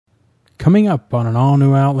Coming up on an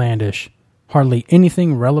all-new Outlandish, hardly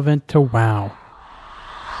anything relevant to WoW.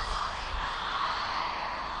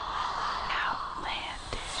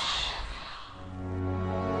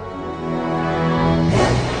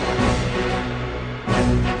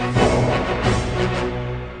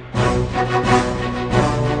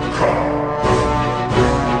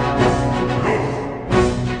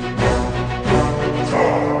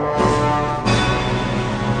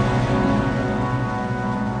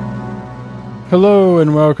 Hello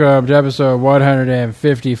and welcome to episode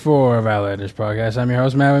 154 of Outlandish Podcast. I'm your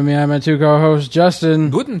host, Matt. With me, I'm my two co-hosts, Justin.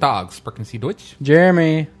 Guten Tag, sprechen Sie Deutsch?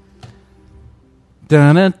 Jeremy.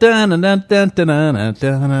 Why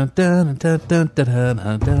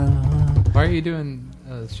are you doing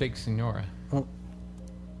Shake Senora?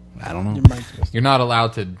 I don't know. You're not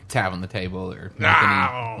allowed to tap on the table or make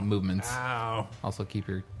any movements. Also, keep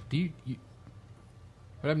your...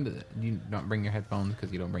 What happened to... Do you not bring your headphones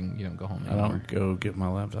because you don't go home anymore? I don't go get my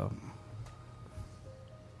laptop.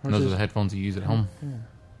 And those are the headphones you use at home? Yeah.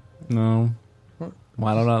 No.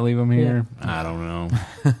 Why don't I leave them here? Yeah. I don't know.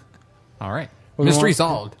 All right. Well, mystery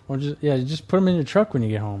solved. Or just put them in your truck when you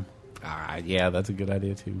get home. Yeah, that's a good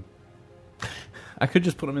idea too. I could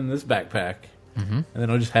just put them in this backpack, and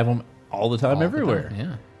then I'll just have them all the time, everywhere.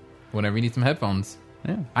 Yeah. Whenever you need some headphones.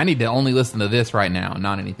 Yeah. I need to only listen to this right now,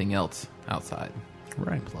 not anything else outside.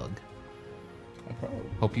 Right. Plug.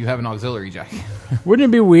 Hope you have an auxiliary jack. Wouldn't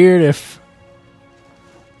it be weird if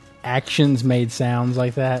actions made sounds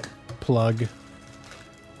like that? Plug.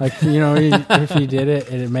 Like, if you did it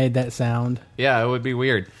and it made that sound. Yeah, it would be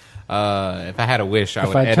weird. If I had a wish, I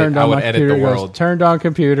would edit the world. Turned on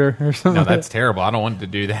computer or something. No, that's terrible. I don't want it to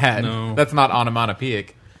do that. No. That's not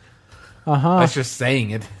onomatopoeic. Uh-huh. That's just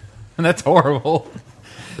saying it. And that's horrible.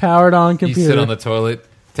 Powered on computer. You sit on the toilet,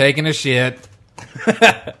 taking a shit.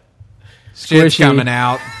 Shit's coming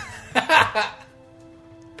out.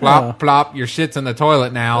 Plop, plop, your shit's in the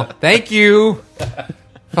toilet now. Thank you.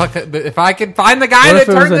 Fuck, if I could find the guy that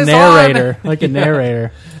turned this narrator, on. Like a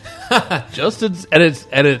narrator. Justin's edits,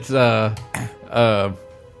 God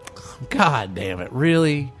damn it,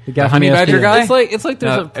 really? The honey badger guy? It's like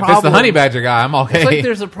there's a problem. If it's the honey badger guy, I'm okay. It's like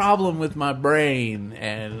there's a problem with my brain,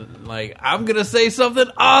 and like I'm gonna say something,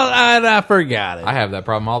 and I forgot it. I have that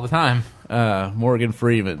problem all the time. Morgan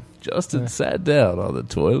Freeman. Justin sat down on the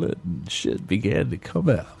toilet and shit began to come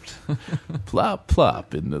out. Plop,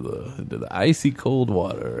 plop into the icy cold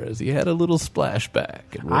water as he had a little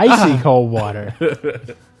splashback. And icy cold water.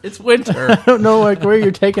 It's winter. I don't know where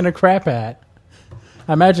you're taking a crap at.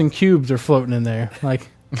 I imagine cubes are floating in there. Like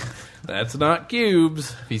that's not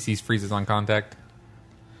cubes. Feces freezes on contact.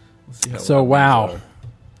 So wow.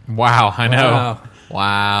 Wow, I know.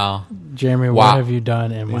 Wow. Jeremy, what have you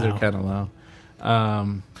done in These WoW? are kind of low.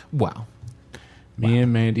 Wow. Me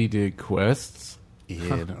and Mandy did quests in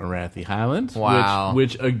Arathi Highlands. Wow.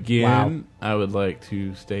 Which again, I would like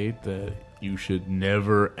to state that you should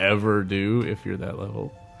never, ever do if you're that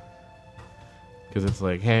level. Because it's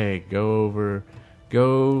like, hey, go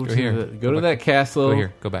to that castle. Go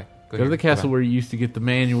here. Go back. Go to the castle where you used to get the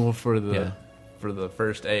manual for the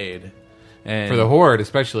first aid. And for the Horde,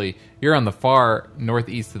 especially, you're on the far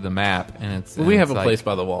northeast of the map, and we have a place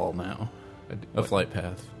by the wall now, a flight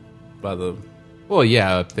path by the. Well,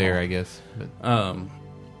 yeah, up there, I guess. But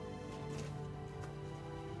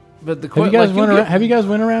the have you guys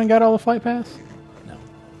went around and got all the flight paths? No.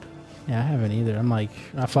 Yeah, I haven't either. I'm like,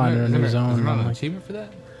 I find it in the zone. Is there not an like, achievement for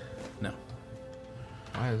that? No.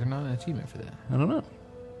 Why is there not an achievement for that? I don't know.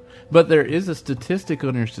 But there is a statistic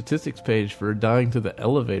on your statistics page for dying to the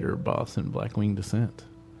elevator boss in Blackwing Descent,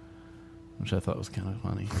 which I thought was kind of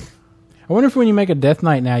funny. I wonder if when you make a Death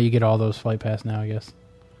Knight now, you get all those flight paths now, I guess.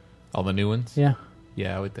 All the new ones? Yeah.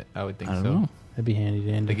 Yeah, I would think I don't so. know. That'd be handy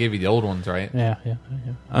to end. They gave you the old ones, right? Yeah.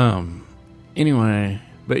 Anyway,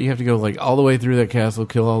 but you have to go like all the way through that castle,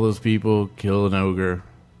 kill all those people, kill an ogre.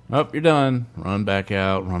 Oh, you're done. Run back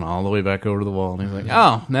out, run all the way back over to the wall. And he's like,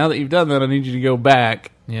 oh, now that you've done that, I need you to go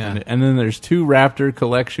back. Yeah. And then there's 2 raptor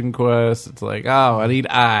collection quests. It's like, oh, I need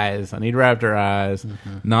eyes. I need raptor eyes.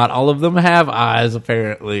 Mm-hmm. Not all of them have eyes,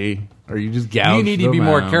 apparently. Or you just gouge them. You need to be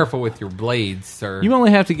more careful with your blades, sir. You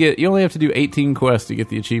only have to do 18 quests to get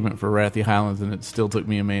the achievement for Arathi Highlands, and it still took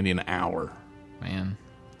me and Mandy an hour. Man.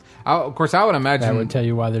 Of course, I would imagine... That would tell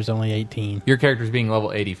you why there's only 18. Your character's being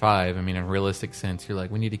level 85. I mean, in a realistic sense, you're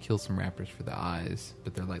like, we need to kill some raptors for the eyes.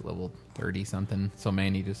 But they're like level 30-something. So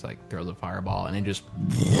Manny just like throws a fireball, and it just...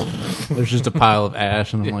 There's just a pile of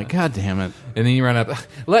ash, and I'm like, God damn it. And then you run up,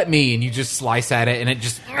 let me, and you just slice at it, and it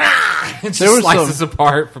just... It just slices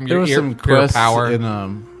apart from your pure power. In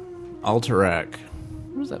Alterac.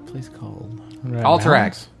 What was that place called?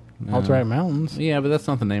 Alterac. Alterac Mountains. Yeah, but that's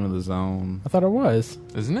not the name of the zone. I thought it was.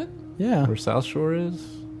 Isn't it? Yeah. Where South Shore is?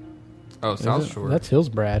 Oh, South Shore. That's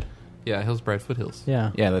Hillsbrad. Yeah, Hillsbrad Foothills.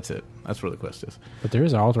 Yeah. Yeah, that's it. That's where the quest is. But there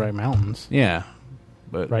is Alterac Mountains Yeah,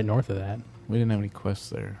 but right north of that. we didn't have any quests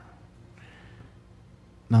there.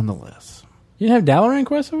 Nonetheless. You didn't have Dalaran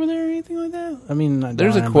quests over there or anything like that? I mean, not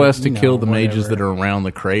There's Dalaran, a quest but, to kill the mages whatever. that are around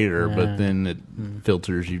the crater, Yeah. but then it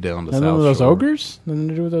filters you down to Nothing South with those Shore. ogres? Nothing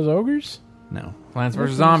to do with those ogres? No, Plants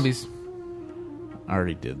vs. Zombies. I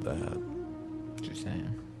already did that. Just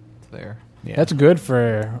saying. It's there. Yeah. That's good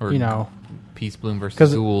for, Or- you know, Peace Bloom versus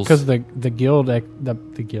because Ghouls. the guild the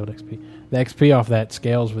guild XP, the XP off that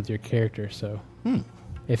scales with your character. So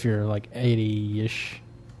if you're like 80-ish,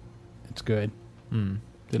 it's good. And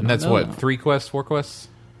not that's know what, that. 3 quests, 4 quests?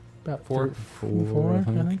 About Four, four, I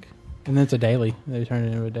think. And then it's a daily. They turn it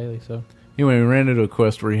into a daily. So Anyway, we ran into a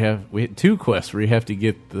quest where we had 2 quests where you have to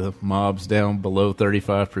get the mobs down below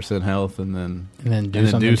 35% health and then do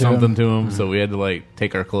something to them. So we had to like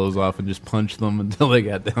take our clothes off and just punch them until they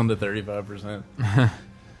got down to 35%.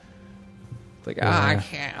 It's like, I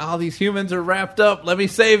can't. All these humans are wrapped up. Let me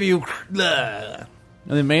save you. And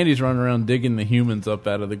then Mandy's running around digging the humans up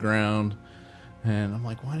out of the ground. And I'm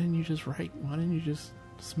like, why didn't you just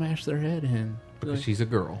smash their head in? Because she's a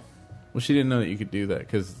girl. Well, she didn't know that you could do that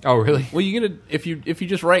because. Oh, really? Well, you get if you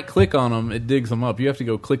just right click on them, it digs them up. You have to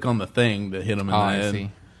go click on the thing to hit them in the head. I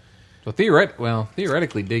see. So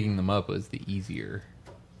theoretically, digging them up was the easier,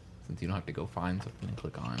 since you don't have to go find something and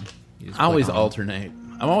click on. You just I always click on. alternate.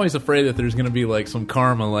 I'm always afraid that there's going to be like some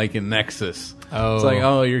karma, like in Nexus. Oh. It's like,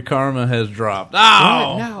 oh, your karma has dropped. What?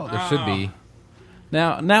 Oh, No, there should be.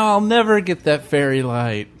 now I'll never get that fairy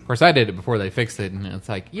light. Of course, I did it before they fixed it, and it's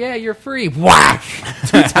like, yeah, you're free. Whack!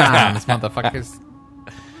 2 times, motherfuckers.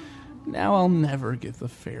 Now I'll never get the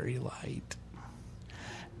fairy light.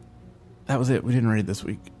 That was it. We didn't raid this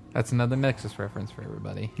week. That's another Nexus reference for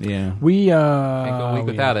everybody. Yeah. we Can't go a week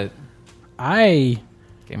without it. I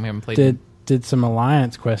Game we haven't played in did some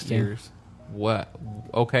alliance questing. years. What?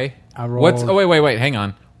 Okay. I rolled. Wait. Hang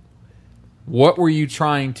on. What were you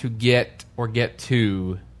trying to get or get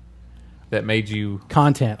to that made you...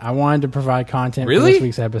 Content. I wanted to provide content for Really? this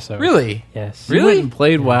week's episode. Really? Yes. Really? You went and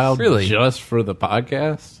played WoW Really? just for the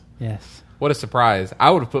podcast? Yes. What a surprise. I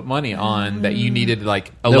would have put money on that you needed like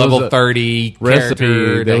a There was level a 30 Recipe.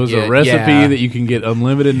 character. There to was get- a recipe yeah. that you can get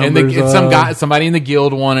unlimited And numbers of. somebody in the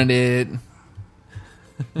guild wanted it.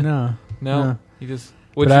 No. No. You just...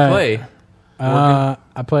 What'd But you play?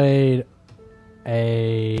 I played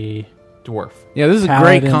a Dwarf. Yeah, this is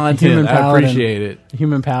Paladin, great content. human I paladin. appreciate it.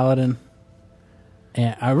 human paladin,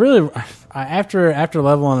 and after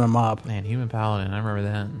leveling them up Man, Human Paladin. I remember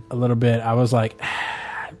that. a little bit, I was like,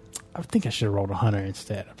 I think I should have rolled a hunter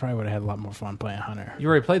instead. I probably would have had a lot more fun playing hunter. You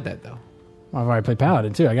already played that, though. I've already played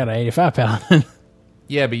paladin too. I got an 85 paladin.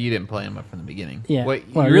 Yeah, but you didn't play him up from the beginning. Yeah. Well,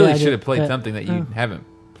 Well, you really yeah, I should did. have played Yeah. something that you haven't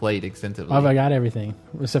played extensively. I got everything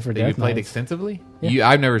except for That you Death played Knights. extensively? Yeah.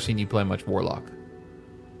 I've never seen you play much Warlock.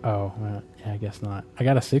 Oh, well, yeah, I guess not. I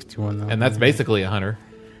got a 61 though. And that's basically a hunter.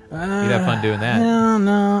 You'd have fun doing that.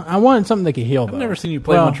 No. I wanted something that could heal. Though. never seen you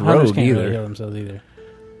play much hunters rogue can't really either. heal themselves either.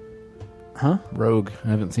 Huh? Rogue. I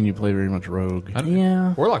haven't seen you play very much Rogue.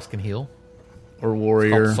 Yeah. Warlocks can heal. Or It's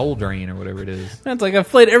Warrior. called Soul Drain or whatever it is. That's like I've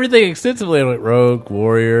played everything extensively. I'm like Rogue,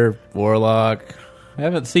 Warrior, Warlock. I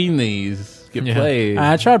haven't seen these get Yeah. played.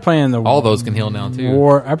 I tried playing the All those can heal now,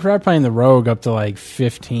 too. I tried playing the rogue up to like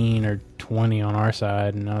 15 or 20 on our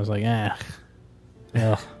side, and I was like,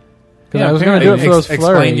 Because I was going to do it for those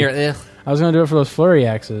flurry. Explain your... I was going to do it for those flurry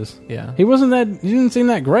axes. Yeah. He didn't seem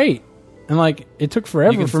that great, and like it took You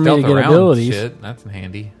forever can for me to stealth get around abilities. shit. That's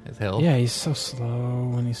handy as hell. Yeah, he's so slow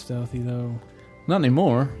when he's stealthy though. Not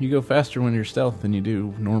anymore. You go faster when you're stealth than you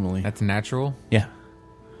do normally. That's natural. Yeah.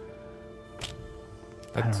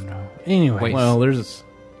 I don't know. Anyway, Wait. Well, there's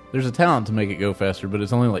a talent to make it go faster, but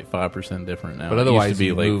it's only like 5% different now. But It otherwise, used to be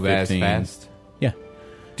you like move 15. as fast. Yeah.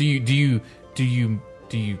 Do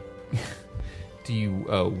you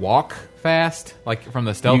walk fast, like from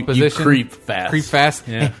the stealth You position? creep fast. Creep fast.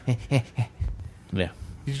 Yeah. Yeah.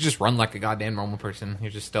 You just run like a goddamn normal person.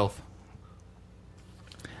 You're just stealth.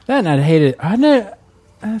 that and I'd hate it. I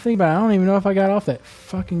think about it. I don't even know if I got off that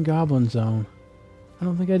fucking goblin zone. I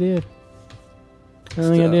don't think I did. I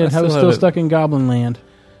don't think I did. I was still stuck in Goblin Land.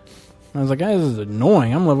 I was like, this is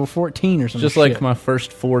annoying. I'm level 14 or something. Just like my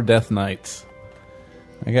first 4 Death Knights.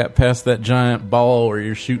 I got past that giant ball where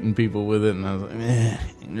you're shooting people with it, and I was like,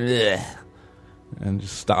 "Ugh," and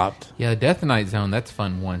just stopped. Yeah, Death Knight Zone. That's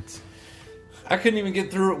fun once. I couldn't even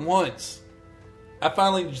get through it once. I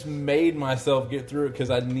finally just made myself get through it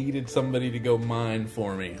because I needed somebody to go mine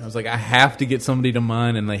for me. I was like, I have to get somebody to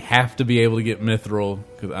mine, and they have to be able to get mithril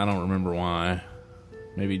because I don't remember why.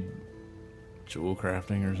 Maybe jewel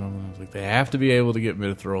crafting or something. I was like, they have to be able to get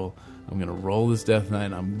mithril. I'm going to roll this Death Knight,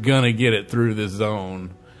 and I'm going to get it through this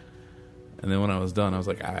zone. And then when I was done, I was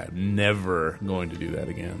like, I'm never going to do that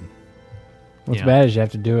again. What's bad is you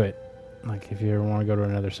have to do it. Like, if you ever want to go to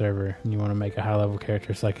another server and you want to make a high-level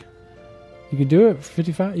character, it's like, you could do it for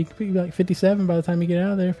 55. You could be like 57 by the time you get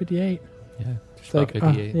out of there, 58. Yeah, it's like,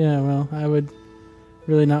 58. Well, I would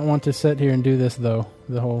really not want to sit here and do this, though.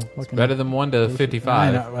 The whole fucking... It's better than 1 to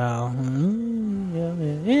 55. Well,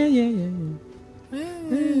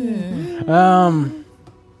 yeah.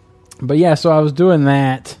 But yeah, so I was doing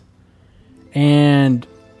that, and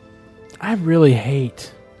I really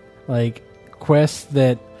hate, like, quests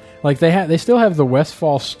that... Like, they still have the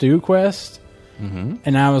Westfall Stew quest. Mm-hmm.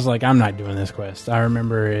 And I was like, I'm not doing this quest. I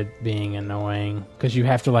remember it being annoying because you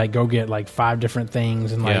have to like go get like 5 different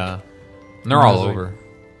things and like and they're all over.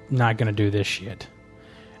 Like, not gonna do this shit.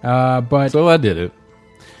 But so I did it.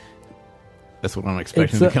 That's what I'm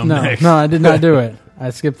expecting to come next. No, I did not do it. I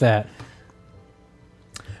skipped that.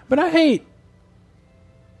 But I hate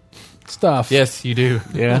stuff. Yes, you do.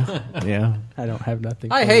 Yeah. I don't have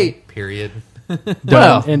nothing. I hate. Period.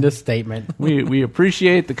 Done. End of statement. We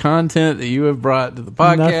appreciate the content that you have brought to the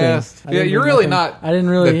podcast. Yeah, you're really not. I didn't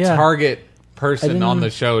really the target person on the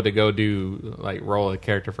show to go do like roll a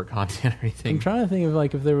character for content or anything. I'm trying to think of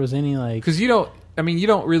like if there was any like because you don't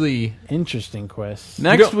really interesting quests.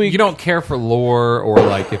 Next week you don't care for lore or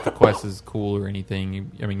like if the quest is cool or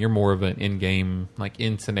anything. You're more of an in-game like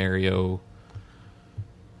in scenario.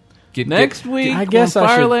 Next week, I guess when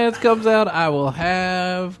Firelands comes out, I will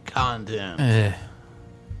have content.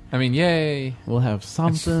 Yay. We'll have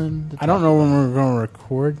something. I don't know when we're going to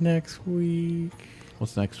record next week.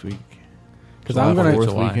 What's next week? Because I'm going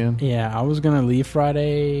to... weekend? Yeah, I was going to leave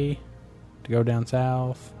Friday to go down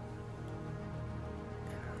south.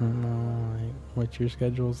 I don't know like, what your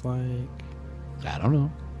schedule's like. I don't know.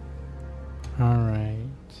 All right.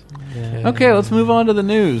 Yeah. Okay, let's move on to the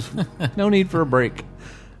news. No need for a break.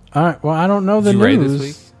 All right. Well, I don't know the news. Did you raid this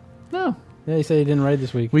week? No. Yeah, you said you didn't raid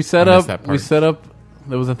this week. We set up.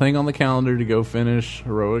 There was a thing on the calendar to go finish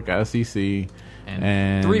Heroic ICC,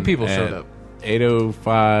 and 3 people showed up.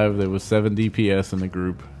 8:05. There was 7 DPS in the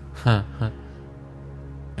group,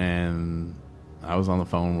 and I was on the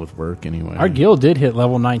phone with work anyway. Our guild did hit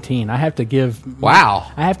level 19. I have to give.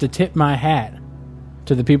 Wow. I have to tip my hat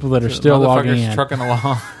to the people that are still logging in. Trucking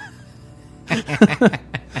along.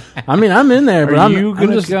 I mean, I'm in there, but Are you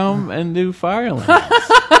going to come and do Firelands? That's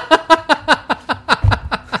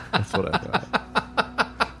what I thought.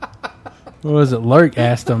 What was it? Lurk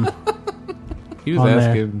asked him. He was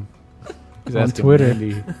asking. He's on asking Twitter.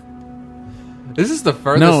 Mandy. This is the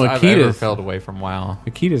furthest I've ever felt away from WoW.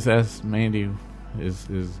 Akitas asked Mandy, "Is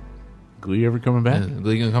Glee ever coming back? Is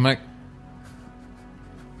Glee gonna come back?"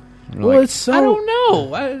 Well, it's so. I don't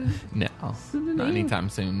know. No, not anytime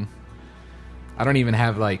soon. I don't even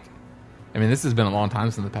have like. I mean, this has been a long time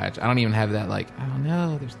since the patch. I don't even have that like. Oh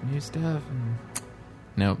no, there's new stuff.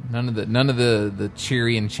 No, none of the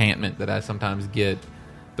cheery enchantment that I sometimes get.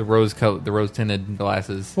 The rose coat, the rose tinted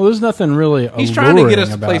glasses. Well, there's nothing really. He's trying to get us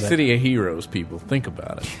to play City of Heroes. People, think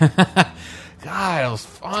about it. God, it was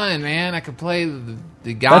fun, man. I could play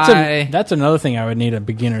the guy. That's another thing I would need a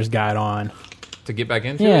beginner's guide on to get back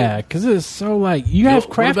into. Yeah, because it's so like you have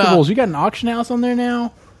craftables. You got an auction house on there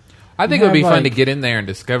now. I think it would be fun to get in there and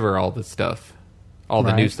discover all the stuff, all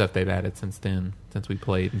the new stuff they've added since then. Since we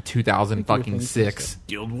played in 2006.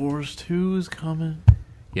 Guild Wars 2 is coming.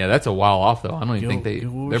 Yeah, that's a while off though. I don't even think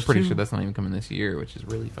they're pretty sure that's not even coming this year, which is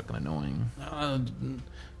really fucking annoying.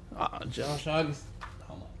 Josh Augustine.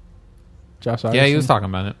 Josh Augustine. Yeah, he was talking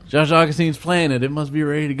about it. Josh Augustine's playing it. It must be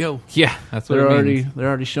ready to go. Yeah, that's what they're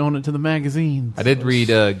already showing it to the magazines. I did read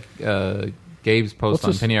Gabe's post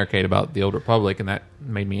on Penny Arcade about the Old Republic, and that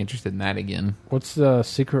made me interested in that again. What's the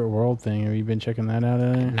Secret World thing? Have you been checking that out?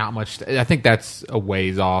 Not much. I think that's a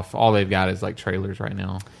ways off. All they've got is like trailers right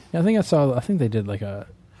now. Yeah, I think they did like a.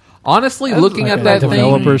 Honestly, looking at that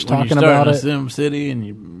developers thing, talking about it. Sim City, and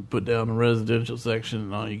you put down the residential section,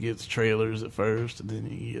 and all you get is trailers at first, and then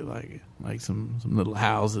you get like some little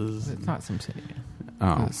houses. It's not Sim City.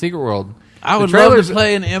 Oh, Secret World. I would love to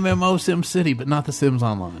play an MMO Sim City, but not the Sims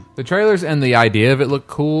Online. The trailers and the idea of it look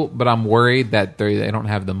cool, but I'm worried that they don't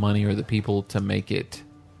have the money or the people to make it.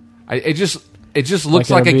 It just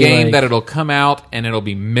looks like a game that it'll come out and it'll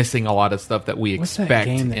be missing a lot of stuff that we expect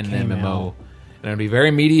in an MMO. And it'll be very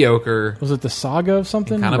mediocre. Was it the Saga of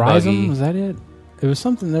something? Kind of Ryzen? buggy. Was that it? It was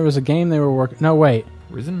something. There was a game they were working. No, wait.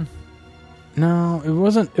 Risen? No, it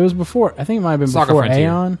wasn't. It was before. I think it might have been Soccer before Frontier.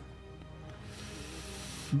 Aeon.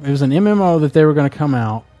 It was an MMO that they were going to come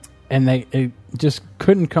out, and it just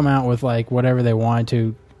couldn't come out with like whatever they wanted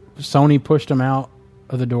to. Sony pushed them out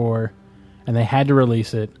of the door, and they had to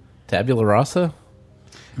release it. Tabula Rasa?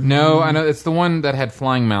 No, I know it's the one that had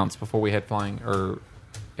flying mounts before we had flying, or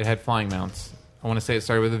it had flying mounts. I want to say it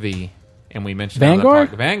started with a V, and we mentioned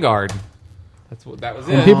Vanguard. Vanguard. That was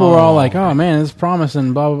it. And people were all like, "Oh man, it's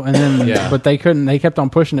promising," blah, blah, and then Yeah. but they couldn't. They kept on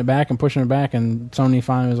pushing it back, and Sony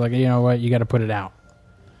finally was like, "You know what? You got to put it out,"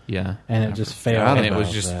 Yeah, and it just failed. and it was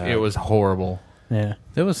just that. it was horrible. Yeah,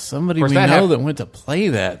 There was somebody Of course, we that know happened. that went to play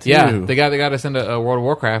that, too. Yeah, they got us into World of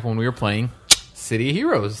Warcraft when we were playing City of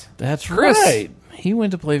Heroes. That's Chris. right. He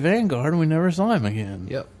went to play Vanguard, and we never saw him again.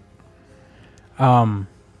 Yep.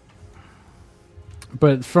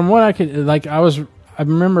 but from what I could, like, I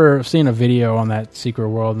remember seeing a video on that Secret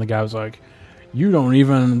World, and the guy was like, "You don't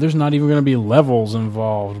even. There's not even going to be levels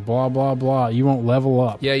involved. Blah blah blah. You won't level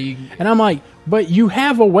up." Yeah, you. And I'm like, "But you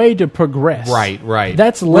have a way to progress." Right.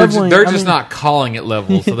 That's We're leveling. they're I just mean, not calling it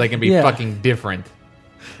levels, so they can be Yeah. fucking different.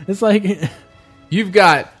 It's like, You've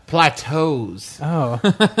got plateaus. oh,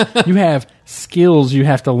 you have skills you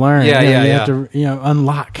have to learn. Yeah, you have to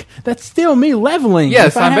unlock. That's still me leveling.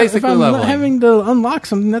 Yes, If I'm if basically leveling. having to unlock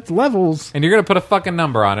something, that's levels. And you're going to put a fucking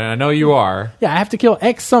number on it. I know you are. Yeah, I have to kill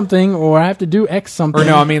X something, or I have to do X something. Or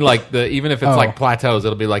no, I mean like even if it's Oh. like plateaus,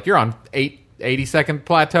 it'll be like you're on 80-second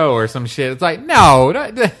plateau or some shit. It's like no,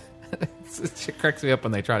 it shit cracks me up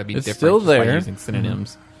when they try to be It's different still just by there. using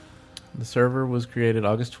synonyms. The server was created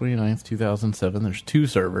August 29th, 2007. There's 2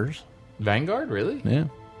 servers. Vanguard, really? Yeah.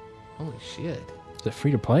 Holy shit! Is it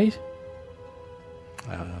free to play?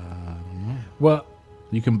 Well,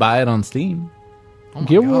 You can buy it on Steam. Oh my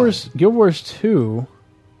Guild God. Wars 2,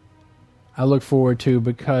 I look forward to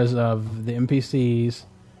because of the NPCs,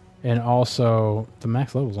 and also the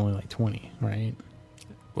max level is only like 20, right?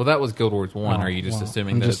 Well, that was Guild Wars 1. Oh, Are you just well,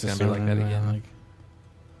 assuming I'm that just it's going to be like that assuming again? like-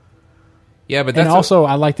 Yeah, but and that's also,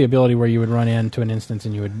 I like the ability where you would run into an instance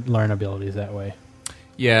and you would learn abilities that way.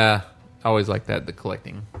 yeah, I always like that. The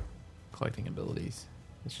collecting abilities.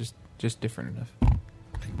 It's just different enough.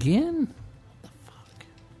 Again?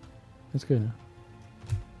 That's good.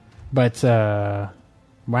 But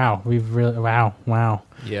wow, wow.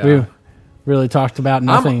 Yeah. We've really talked about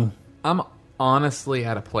nothing. I'm honestly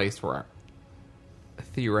at a place where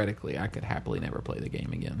theoretically I could happily never play the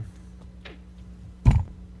game again.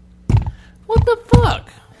 What the fuck?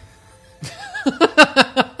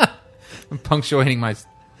 I'm punctuating my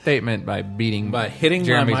statement by hitting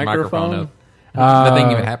Jeremy's my microphone microphone? up.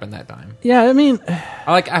 Nothing even happened that time. Yeah, I mean,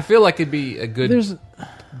 I feel like it'd be a there's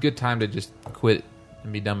good time to just quit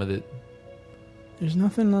and be done with it. there's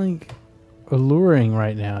nothing like alluring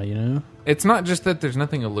right now, you know. It's not just that there's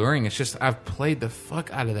nothing alluring. It's just I've played the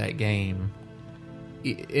fuck out of that game.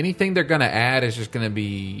 Anything they're gonna add is just gonna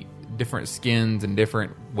be different skins and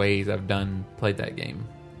different ways I've played that game.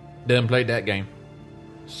 Played that game.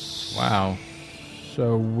 Wow.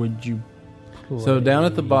 So would you? Play? So down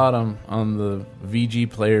at the bottom on the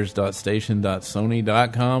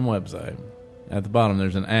vgplayers.station.sony.com website, at the bottom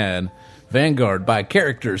there's an ad. Vanguard, buy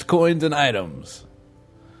characters, coins, and items.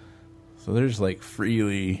 So there's like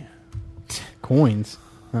freely... coins,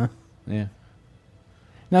 huh? Yeah.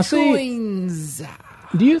 Now, see, Coins.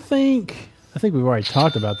 do you think? I think we've already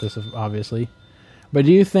talked about this, obviously, but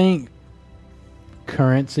do you think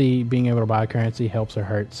currency, being able to buy currency, helps or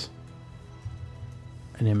hurts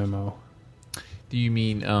an MMO Do you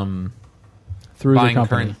mean through buying the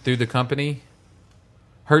company? through the company?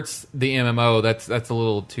 Hurts the MMO. That's a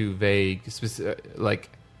little too vague. Like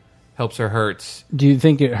helps or hurts. Do you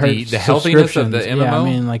think it hurts the healthiness of the subscriptions? Yeah, I MMO?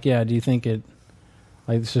 mean, like, yeah. Do you think it,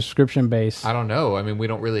 like, the subscription base? I don't know. I mean, we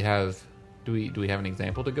don't really have. Do we have an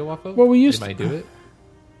example to go off of? Well, we used anybody do it?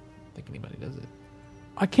 I think anybody does it.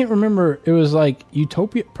 I can't remember. It was like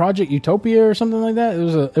Project Utopia or something like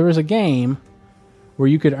that. There was a game where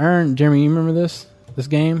you could earn. Jeremy, you remember this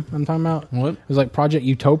game I'm talking about? What? It was like Project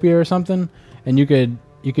Utopia or something, and you could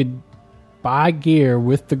buy gear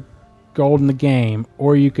with the gold in the game,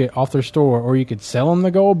 or you could off their store, or you could sell them the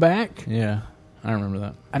gold back. Yeah, I remember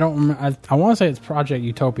that. I don't remember. I want to say it's Project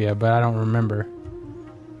Utopia, but I don't remember.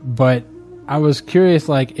 But I was curious,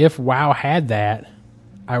 like, if WoW had that,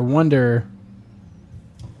 I wonder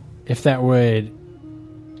if that would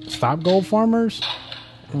stop gold farmers.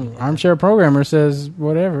 Armchair Programmer says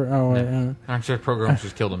whatever. Oh, wait, I'm sure programs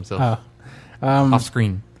just killed himself oh. off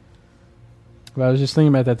screen. But I was just thinking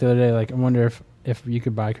about that the other day. Like, I wonder if you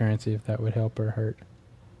could buy currency, if that would help or hurt.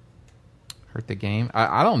 Hurt the game.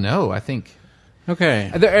 I don't know. I think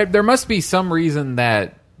Okay. There must be some reason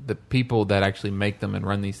that the people that actually make them and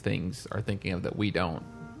run these things are thinking of that we don't.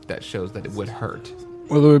 That shows that it would hurt.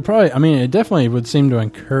 Well, it would probably. I mean, it definitely would seem to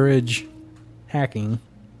encourage hacking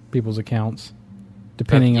people's accounts,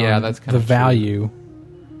 depending on that's the value.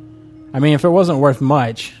 I mean, if it wasn't worth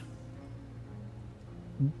much,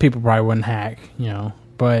 people probably wouldn't hack.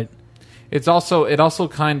 But it also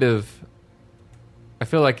kind of. I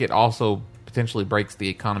feel like it also potentially breaks the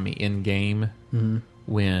economy in game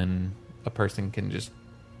when a person can just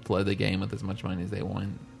flood the game with as much money as they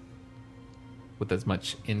want, with as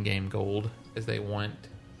much in-game gold as they want,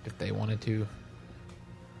 if they wanted to.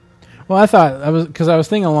 Well, I was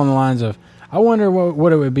thinking along the lines of, I wonder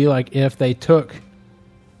what it would be like if they took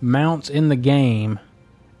mounts in the game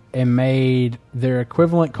and made their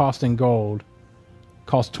equivalent cost in gold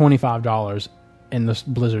cost $25 in the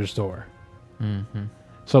Blizzard store. Mm-hmm.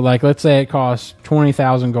 So, like, let's say it costs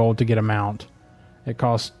 20,000 gold to get a mount. It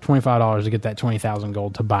costs $25 to get that 20,000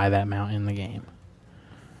 gold to buy that mount in the game.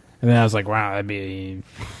 And then I was like, wow, that'd be,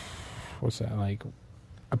 what's that, like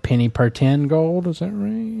a penny per 10 gold? Is that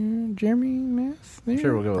right, Jeremy? Math? There?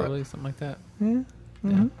 Sure, we'll go Probably something like that. Yeah.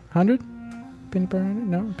 Mm-hmm. 100? Penny per 100?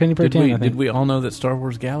 No, penny per 10. Did we all know that Star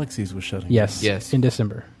Wars Galaxies was shutting Yes. down? Yes. In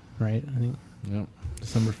December, right? I think. Yep.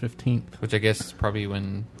 December 15th. Which I guess is probably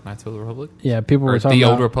when Knights of the Republic? Yeah, people or were talking The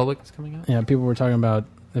about... Old Republic is coming out? Yeah, people were talking about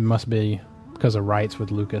it must be because of rights with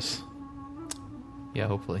Lucas. Yeah,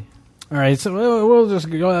 hopefully. All right, so we'll just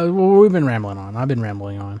go... we've been rambling on. I've been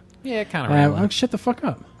rambling on. Yeah, kind of rambling. Shut the fuck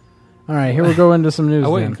up. All right, here we'll go into some news I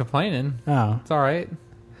wasn't then. complaining. Oh. It's all right.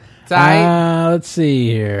 It's all right. Let's see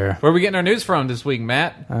here. Where are we getting our news from this week,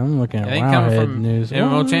 Matt? I'm looking at It ain't coming Wowhead from news.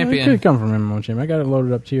 MMO Champion. It could come from MMO Champion. I got it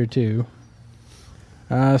loaded up tier 2.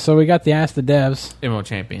 So we got the Ask the Devs. MMO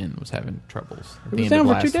Champion was having troubles at It the was end of down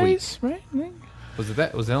for last 2 week. days, right? I think. Was it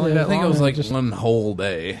that? Was it only Yeah, that I think long? it was like Just- one whole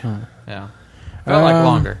day. Yeah. Felt like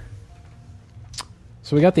longer.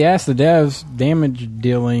 So we got the Ask the Devs damage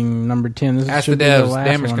dealing number 10. This Ask the should be devs, last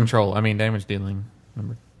damage one. control. I mean, damage dealing.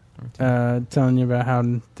 Number 10. Telling you about how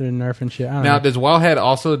they're nerfing shit. I don't Now, know. does Wildhead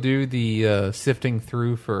also do the sifting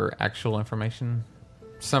through for actual information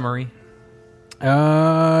summary?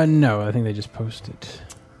 No, I think they just posted.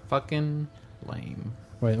 Fucking lame.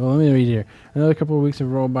 Wait, well, let me read here. Another couple of weeks have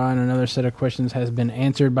rolled by, and another set of questions has been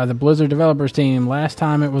answered by the Blizzard developers team. Last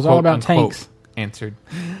time it was all Quote, about unquote, tanks. Answered.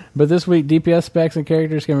 But this week, DPS specs and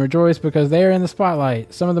characters can rejoice because they are in the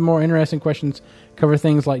spotlight. Some of the more interesting questions cover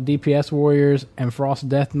things like DPS warriors and Frost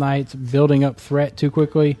Death Knights building up threat too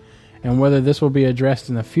quickly, and whether this will be addressed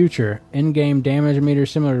in the future. In-game damage meters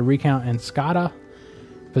similar to Recount and SCADA,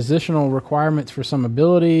 positional requirements for some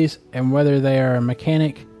abilities, and whether they are a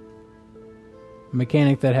mechanic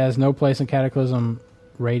that has no place in Cataclysm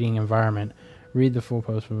rating environment. Read the full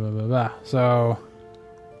post, blah, blah, blah, blah. So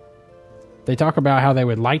they talk about how they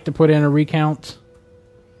would like to put in a recount,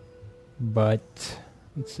 but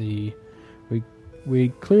let's see. We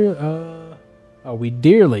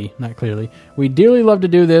dearly love to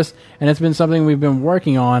do this, and it's been something we've been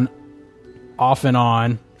working on off and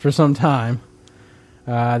on for some time.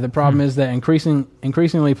 The problem is that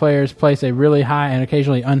increasingly players place a really high and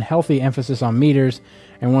occasionally unhealthy emphasis on meters,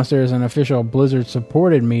 and once there is an official Blizzard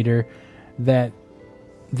supported meter, then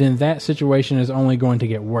that situation is only going to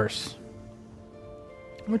get worse.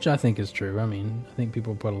 Which I think is true. I mean, I think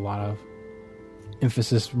people put a lot of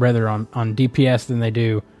emphasis rather on DPS than they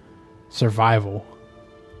do survival.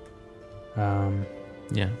 Yeah.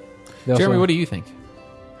 They Jeremy, also- what do you think?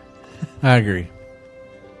 I agree.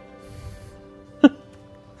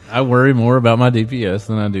 I worry more about my DPS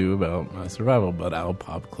than I do about my survival, but I'll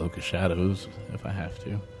pop Cloak of Shadows if I have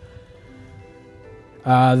to.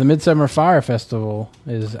 The Midsummer Fire Festival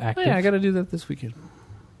is active. Oh, yeah, I got to do that this weekend.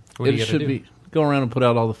 What do It you gotta should do? be go around and put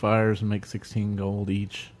out all the fires and make 16 gold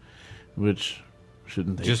each, which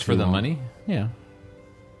shouldn't take Just too for the long. money? Yeah,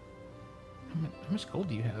 How much gold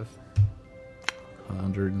do you have?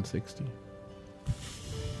 160.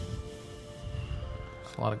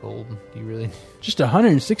 That's a lot of gold. Do you really? Just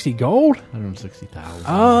 160 gold? 160,000.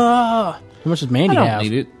 How much does Mandy I don't have?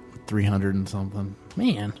 need it. 300 and something.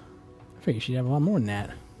 Man, I figured she'd have a lot more than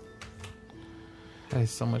that. That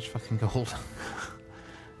is so much fucking gold.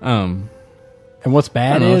 And what's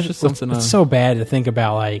bad I don't know, it's is just something it's so bad to think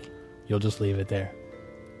about, like, you'll just leave it there.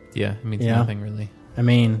 Yeah, it means Yeah. nothing really. I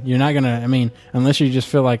mean, you're not going to, unless you just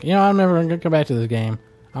feel like, I'm never going to come back to this game.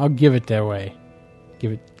 I'll give it away.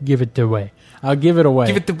 Give it away. I'll give it away.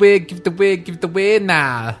 Give it the wig, give it the wig, give it the wig.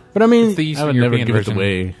 Nah. But I mean, It's the I would never European give version. it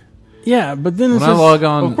away. Yeah, but then When I log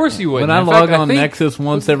on, Of course you wouldn't. When I In log fact, I on think- Nexus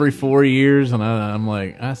once every 4 years, and I'm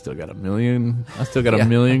like, I still got a million. I still got Yeah, a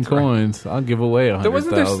million that's right. coins. I'll give away There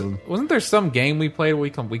wasn't 100,000. there some game we played where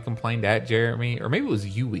we complained at Jeremy, or maybe it was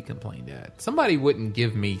you we complained at. Somebody wouldn't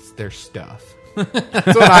give me their stuff. That's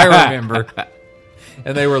what I remember.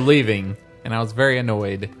 And they were leaving, and I was very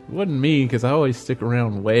annoyed. It wasn't me because I always stick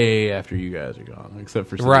around way after you guys are gone, except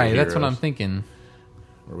for City Right, of that's what Heroes, I'm thinking.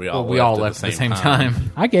 where we Well, all we all left at the same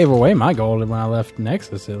time. I gave away my gold when I left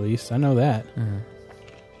Nexus. At least I know that.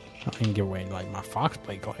 I didn't give away like my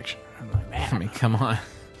Foxblade collection. I'm like, I man, mean, come on.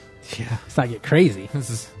 Yeah, let's not get crazy. this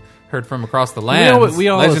is heard from across the land.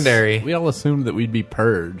 Legendary. We all assumed that we'd be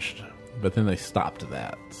purged, but then they stopped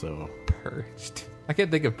that. So Purged. I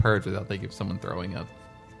can't think of purge without thinking of someone throwing up.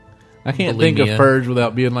 I can't think of Bulimia. purge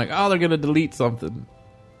without being like, oh, they're gonna delete something.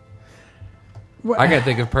 I can't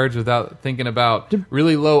think of purge without thinking about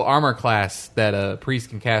really low armor class that a priest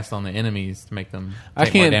can cast on the enemies to make them. I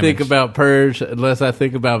take more can't think damage. about purge unless I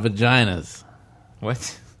think about vaginas.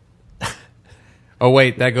 What? Oh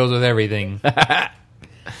wait, that goes with everything.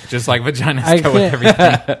 Just like vaginas I go with can't-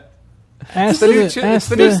 everything. Ask the new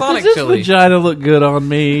Does Sonic this chili. vagina look good on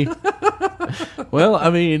me? Well, I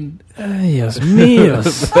mean, Yes,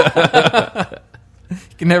 míos. You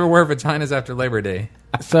can never wear vaginas after Labor Day.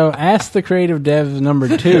 So, Ask the Creative Devs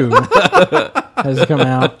number 2 has come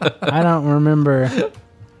out. I don't remember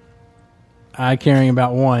caring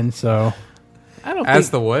about 1, so I don't As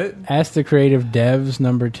think the what? Ask the Creative Devs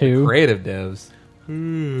number 2. Creative devs.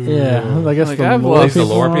 Yeah, I guess Like, the I've lore lost the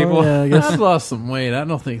lore people? Yeah, I guess. I've lost some weight. I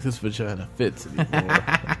don't think this vagina fits anymore.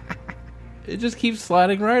 It just keeps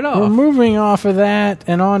sliding right We're off. moving off of that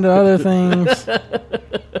and on to other things.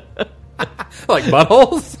 Like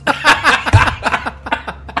buttholes?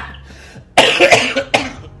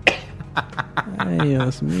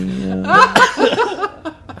 Yes,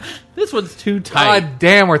 míos. This one's too tight. God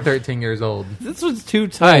damn, we're 13 years old. This one's too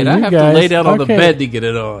tight. Yeah, I you have guys- to lay down on the okay. bed to get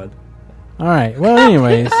it on. All right. Well,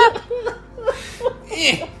 anyways,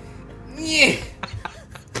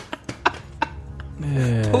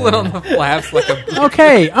 Pull it on the flaps like a.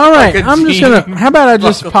 okay. All right. Like a I'm just jean gonna. How about I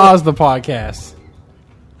just pause the podcast?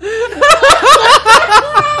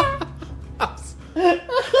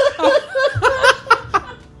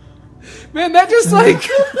 Man, that just like.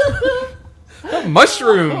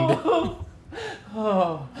 mushroomed. You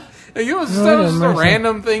know, that was just a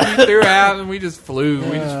random thing you threw out, and we just flew.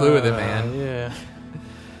 We just flew with it, man. Yeah.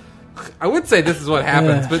 I would say this is what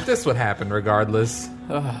happens, but this would happen regardless.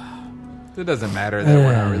 It doesn't matter that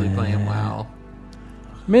we're not really playing WoW.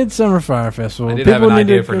 Midsummer Fire Festival. I did have an need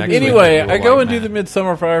idea to for go next get- week. Anyway, Like I go and do Matt. the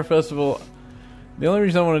Midsummer Fire Festival. The only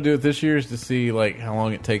reason I want to do it this year is to see like how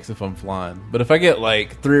long it takes if I'm flying. But if I get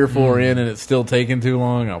like 3 or 4 in and it's still taking too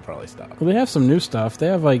long, I'll probably stop. Well, they have some new stuff. They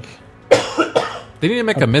have like They need to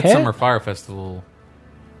make A a Midsummer pet? Fire Festival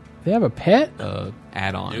they have a pet.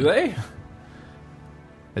 add-on. Do they?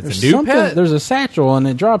 It's There's a new something- pet. There's a satchel and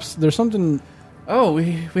it drops. There's something. Oh,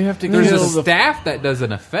 we have to There's kill a the. staff that does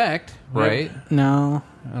an effect, right? No.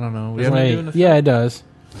 I don't know. We haven't, Wait. Yeah, it does.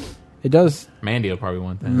 It does. Mandy will probably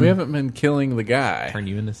want that. we haven't been killing the guy. Turn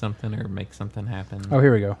you into something or make something happen. Oh,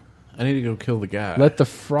 here we go. I need to go kill the guy. Let the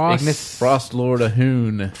frost Ignis- Frost Lord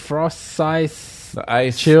Ahoon. frost ice The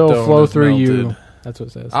ice chill stone flow is through melted. you. That's what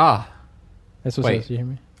it says. Ah, That's what it wait. says. You hear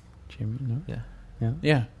me? Jimmy? No.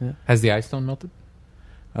 Yeah. has the ice stone melted?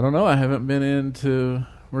 I don't know. I haven't been into.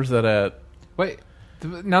 Where's that at? Wait,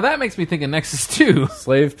 now that makes me think of Nexus 2.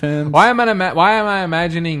 Slave pens. Why am I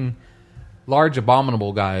imagining large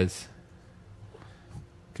abominable guys?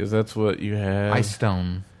 Because that's what you had. Ice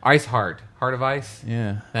stone, ice heart of ice.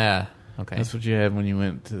 Yeah. Yeah. Okay. That's what you had when you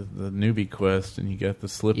went to the newbie quest and you got the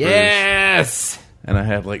slippers. Yes. And I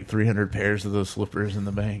had like 300 pairs of those slippers in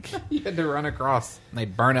the bank. You had to run across. And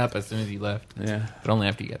they'd burn up as soon as you left, Yeah. but only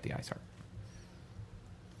after you got the ice heart.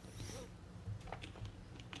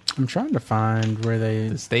 I'm trying to find where they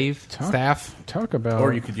The staff. talk about.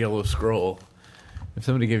 Or you could yellow scroll. If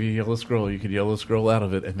somebody gave you yellow scroll, you could yellow scroll out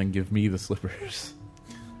of it and then give me the slippers.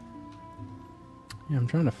 Yeah, I'm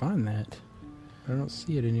trying to find that. I don't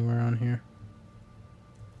see it anywhere on here.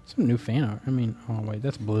 Some new fan art. I mean, oh wait,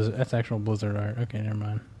 that's Blizzard. That's actual Blizzard art. Okay, never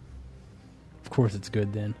mind. Of course, it's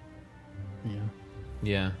good then. Yeah.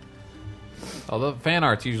 Yeah. Although fan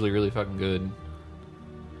art's usually really fucking good.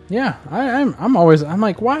 Yeah, I'm always. I'm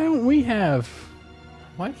like, why don't we have?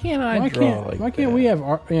 Why can't I Why draw can't? Why can't we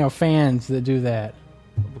have? Fans that do that?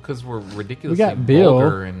 Because we're ridiculously We got Bill.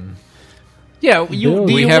 vulgar and Yeah, Bill,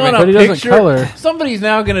 do we you have want it, a but he doesn't picture? color. Somebody's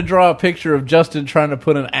now going to draw a picture of Justin trying to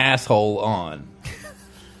put an asshole on.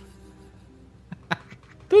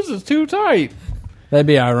 This is too tight. That'd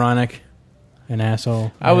be ironic. An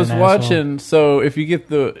asshole. I was watching. So if you get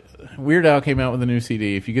the Weird Al came out with a new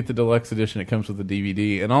CD. If you get the deluxe edition, it comes with the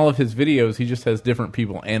DVD. And all of his videos, he just has different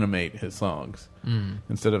people animate his songs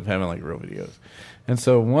instead of having like real videos. And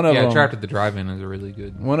so one of them, Trapped at the Drive-In is a really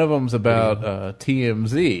good. One of them's about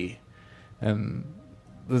TMZ, and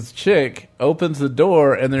this chick opens the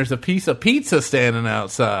door and there's a piece of pizza standing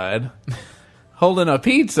outside, holding a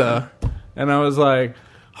pizza, and I was like,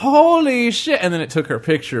 holy shit. And then it took her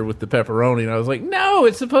picture with the pepperoni, and I was like, no,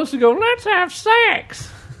 it's supposed to go, let's have sex.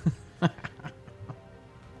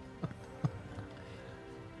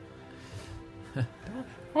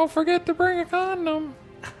 Don't forget to bring a condom.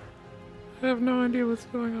 I have no idea what's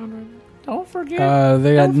going on right now. Don't forget.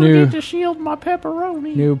 They got new to shield my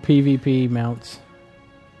pepperoni. new PvP mounts.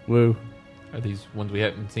 Woo. Are these ones we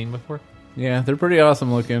haven't seen before? Yeah, they're pretty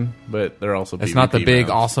awesome looking, but they're also It's not the PvP big,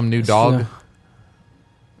 mounts. awesome new dog.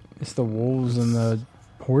 It's the wolves and the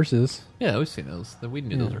horses. Yeah, we've seen those. We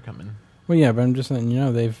knew those were coming. Well, yeah, but I'm just letting you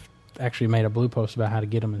know they've actually made a blue post about how to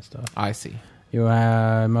get them and stuff. I see. You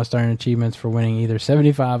must earn achievements for winning either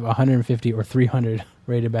 75, 150, or 300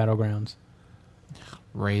 rated battlegrounds.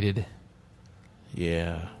 Rated.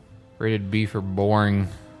 Yeah. Rated B for boring.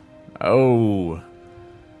 Oh.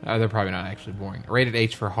 They're probably not actually boring. Rated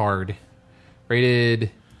H for hard.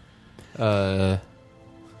 Rated. What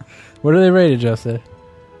are they rated, Justin?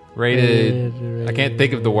 Rated. I can't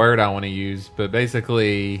think of the word I want to use, but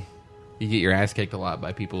basically, you get your ass kicked a lot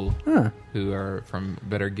by people who are from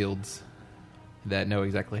better guilds that know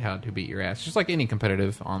exactly how to beat your ass. Just like any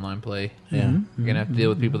competitive online play. Yeah. You're going to have to deal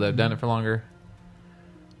with people that have done it for longer.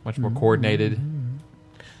 Much more coordinated.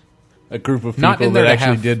 A group of Not people in there that to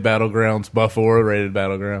actually have- did Battlegrounds before rated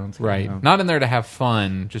Battlegrounds. Right. You know? Not in there to have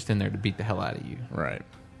fun, just in there to beat the hell out of you. Right.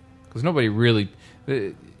 Because nobody really...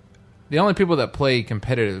 The only people that play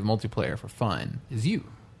competitive multiplayer for fun is you.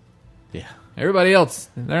 Yeah. Everybody else,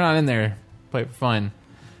 they're not in there to play for fun.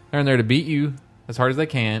 They're in there to beat you as hard as they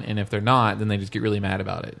can, and if they're not, then they just get really mad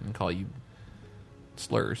about it and call you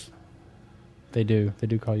slurs. They do. They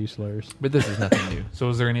do call you slurs. But this is nothing new. So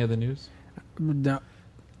is there any other news? No.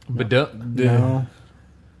 No.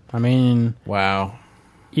 I mean, Wow.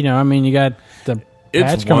 you got the It's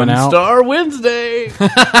patch coming out. Star Wednesday.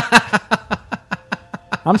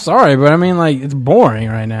 I'm sorry, but I mean, like, it's boring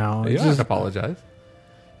right now. You It's don't have just, to apologize.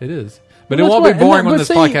 It is. But Well, it won't that's be what- boring when but this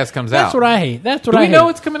see, podcast comes That's out. what I hate. That's what Do I we hate. know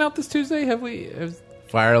it's coming out this Tuesday? Have we? We're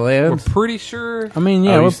Firelands. pretty sure. I mean,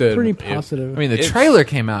 yeah, Oh, you we're said pretty it- positive. I mean, the It's- trailer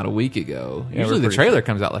came out a week ago. Yeah, Usually we're the pretty trailer sure.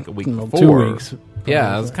 comes out like a week Well, before. 2 weeks.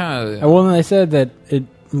 Yeah, it was kind of. Well, then they said that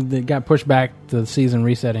it got pushed back to the season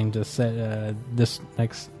resetting to set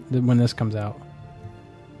when this comes out,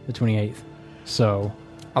 the 28th. So,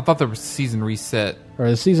 I thought the season reset. or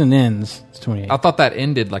the season ends. It's 28th. I thought that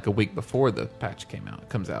ended like a week before the patch came out.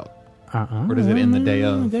 Comes out. Or does it end the day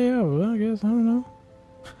of? Day of, well, I guess. I don't know.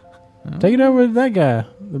 Take it over with that guy.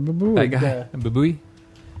 The baboo That guy, Babooey.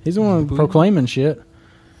 He's the one Baboo. proclaiming shit.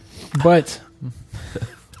 But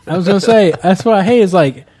I was gonna say that's what I hate is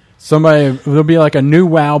like there'll be like a new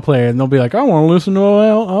WoW player and they'll be like, I want to listen to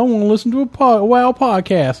a WoW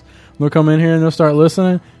podcast. They'll come in here and they'll start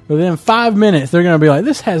listening. Within 5 minutes, they're gonna be like,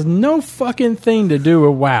 this has no fucking thing to do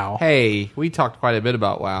with WoW. Hey, we talked quite a bit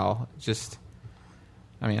about WoW.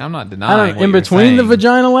 I mean, I'm not denying. I don't know, in between the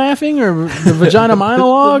vagina laughing or the vagina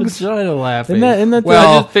monologues. Vagina laughing. Isn't that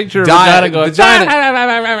Well, I just picture a vagina going, isn't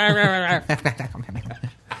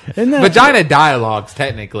that vagina dialogues.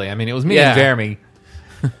 Technically, I mean, it was me Yeah. and Jeremy.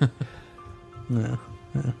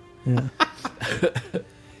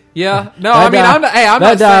 Yeah. No, I mean, I'm not that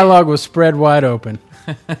saying- dialogue was spread wide open.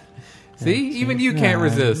 See, even you can't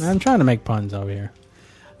resist. I'm trying to make puns over here.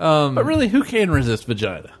 But really, who can resist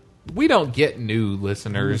vagina? We don't get new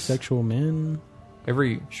listeners Sexual men,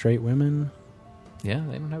 every. straight women. Yeah,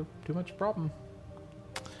 they don't have too much problem.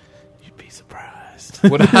 You'd be surprised.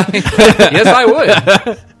 Would I? Yes, I would.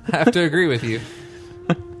 I have to agree with you.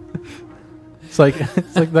 It's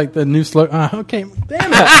like the new slogan. Okay,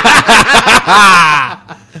 damn it!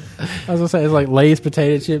 I was gonna say it's like Lay's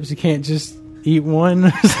potato chips. You can't just eat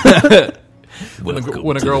one. When a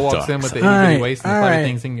girl walks in with the itty All bitty right, waist and all funny right.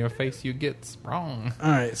 things in your face, you get sprung.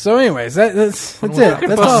 All right. So, anyways, that's it. looking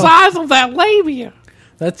That's for all. size of that labia.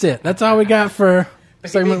 That's it. That's all we got for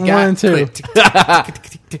segment 1 and 2.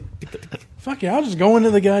 Fuck yeah! I'll just go into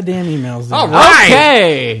the goddamn emails. Then. All right.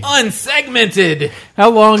 Okay. Unsegmented. How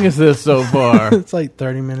long is this so far? It's like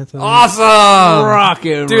 30 minutes. Awesome.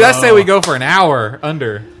 Rockin' Dude, I say we go for an hour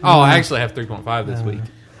under. Oh, I actually have 3.5 this week.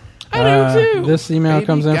 I do too. This email Baby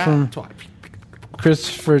comes in got from twat.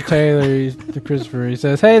 Christopher Taylor. He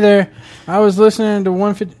says, "Hey there, I was listening to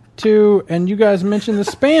to, and you guys mentioned the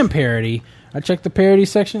spam parody. I checked the parody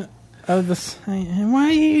section of the site,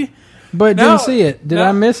 and didn't see it. Did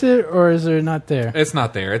I miss it, or is it not there? It's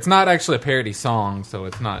not there. It's not actually a parody song, so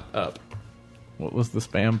it's not up. What was the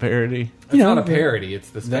spam parody? It's not a parody. It's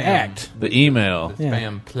the spam. The act. The email. The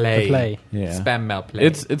spam play. The play. Yeah. Spam mail play.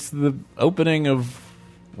 It's the opening of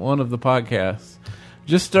one of the podcasts.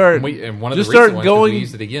 Just start. And one of just the recent start ones, going. we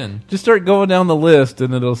used it again. Just start going down the list,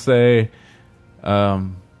 and it'll say,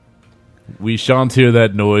 "We shan't hear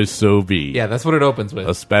that noise, so be." Yeah, that's what it opens with.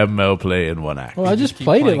 A spam mail play in one act. Well, I just keep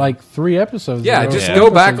played playing. it like 3 episodes Yeah, ago. just Yeah. go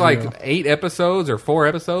back Episodes like ago. 8 episodes or 4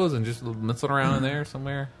 episodes and just mess it around in there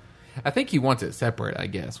somewhere. I think he wants it separate, I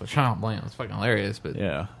guess, which I don't blame him. It's fucking hilarious, but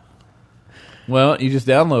Yeah. Well, you just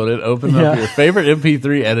download it, open Yeah. up your favorite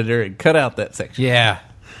MP3 editor, and cut out that section. yeah.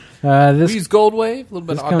 We This use Goldwave, a little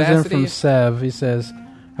bit This of comes in Audacity. from Sev. He says,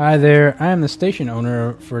 "Hi there. I am the station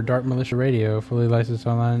owner for Dark Militia Radio, fully licensed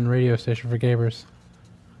online radio station for gamers.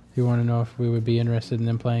 You want to know if we would be interested in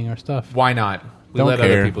them playing our stuff?" Why not? We Don't let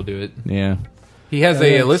care. other people do it. Yeah. He has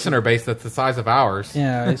Yeah, a listener base that's the size of ours.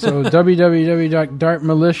 Yeah, so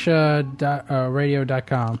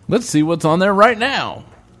www.darkmilitia.radio.com. Let's see what's on there right now.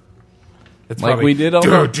 It's Like probably, we did on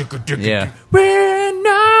the... Yeah. When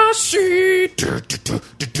I see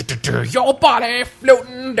your body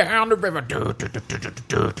floating down the river.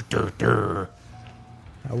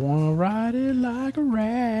 I want to ride it like a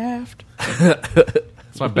raft.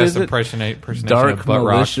 That's my best Is it impersonation Dark of butt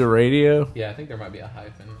rock. Militia Radio. Yeah, I think there might be a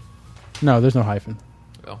hyphen. No, there's no hyphen.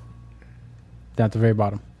 Well, Down at the very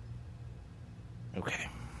bottom. Okay.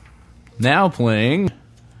 Now playing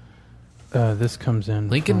This comes in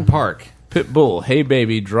Lincoln from Park. Pitbull, Hey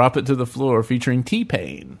Baby, Drop It to the Floor, featuring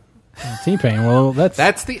T-Pain. T-Pain. Well,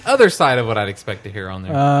 That's the other side of what I'd expect to hear on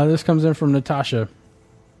there. This comes in from Natasha.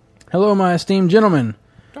 Hello, my esteemed gentlemen.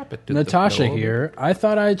 Drop it to Natasha the floor. here. I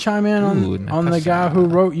thought I'd chime in Ooh, on the Natasha. guy who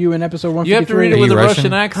wrote you in episode 153. You have to read it with a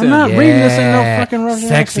Russian accent. I'm not reading this in no fucking Russian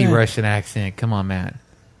Sexy accent. Russian accent. Come on, Matt.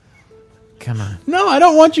 Come on. No, I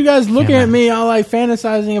don't want you guys looking at me all like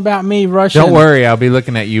fantasizing about me Russian. Don't worry, I'll be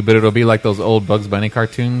looking at you, but it'll be like those old Bugs Bunny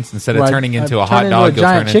cartoons. Instead of What, turning into I've a hot turned dog, into a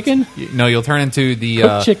you'll giant turn chicken? No, you'll turn into the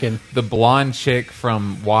Cooked chicken. the blonde chick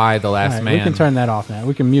from Y: The Last All right, Man. we can turn that off now.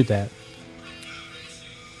 We can mute that.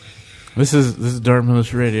 This is Dark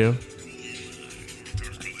Militia Radio.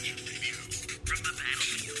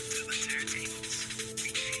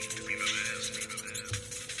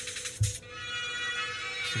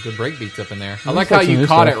 Some good break beats up in there. I Let's like get how some you new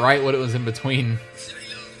caught stuff. it right when it was in between.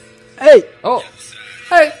 Hey! Oh,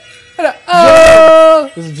 hey, hello.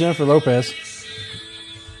 Oh, This is Jennifer Lopez.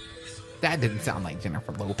 that didn't sound like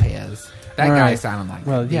Jennifer Lopez. That All guy right. sounded like.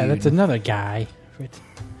 Well, that yeah, dude. that's another guy.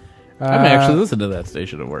 I'm actually listening to that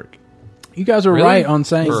station at work. You guys are Really? right on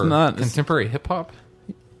saying For It's not- contemporary hip hop.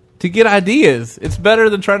 To get ideas. It's better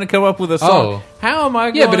than trying to come up with a song. Oh. How am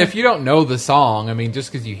I going Yeah, but if you don't know the song, I mean,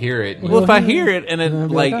 just because you hear it, Well, if I hear it and it I'll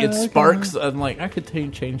be like like, it "Oh, okay." sparks, I'm like, I could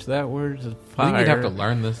change that word to I fire. think you'd have to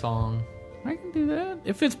learn the song. I can do that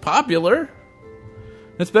if it's popular.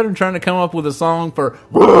 It's better than trying to come up with a song for.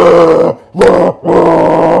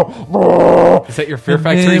 Is that your Fear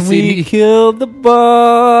Factory And we CD? killed the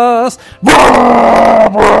boss. All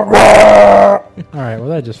right, well,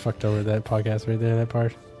 that just fucked over that podcast right there, that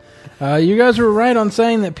part. You guys were right on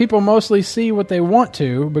saying that people mostly see what they want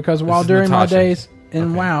to, because while is during my Natasha. days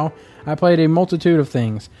in WoW, I played a multitude of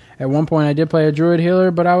things. At one point, I did play a druid healer,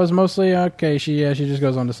 but I was mostly okay. She just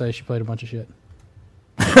goes on to say she played a bunch of shit.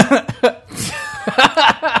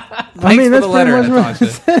 I mean, for that's the letter, pretty much what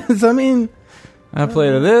it Natasha. says. I mean, I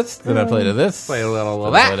played to this, then I played to this, Play a little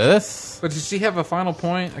of then I that. played to this. But does she have a final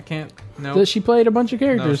point? I can't. No. that she played a bunch of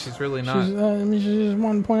characters. she's really not. I mean, she just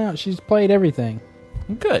wanted to point out she's played everything.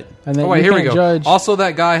 Good. And then Oh wait, you here we can't go. judge. Also,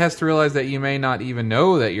 that guy has to realize that you may not even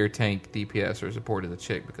know that your tank, DPS, or support is a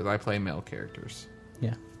chick because I play male characters.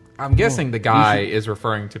 Yeah. I'm guessing the guy is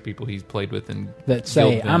referring to people he's played with and That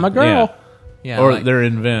say, killed I'm a them. girl. Yeah, Or like, they're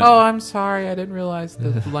in vent. oh, I'm sorry, I didn't realize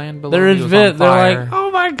the land below they're me in was vent. on They're fire. like,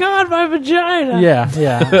 oh my god, my vagina. Yeah,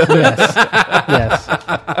 yes. Yes.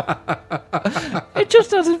 It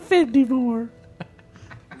just doesn't fit anymore.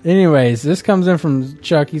 Anyways, this comes in from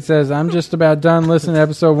Chuck. He says, I'm just about done listening to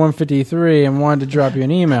episode 153 and wanted to drop you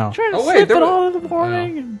an email. Oh wait, there all was, in the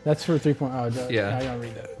morning. That's for 3.0. Yeah. I gotta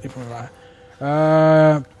read that. 3.5.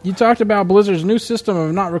 You talked about Blizzard's new system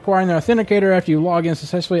of not requiring the authenticator after you log in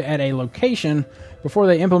successfully at a location. Before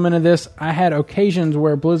they implemented this, I had occasions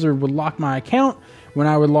where Blizzard would lock my account when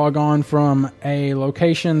I would log on from a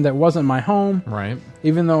location that wasn't my home, right.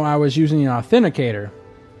 even though I was using an authenticator.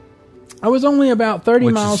 I was only about 30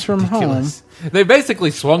 Which miles is from ridiculous. home. They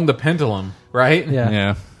basically swung the pendulum, right? Yeah.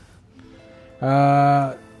 Yeah.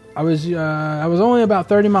 I was only about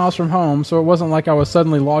 30 miles from home, so it wasn't like I was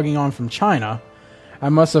suddenly logging on from China. I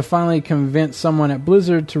must have finally convinced someone at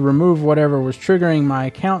Blizzard to remove whatever was triggering my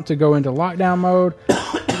account to go into lockdown mode,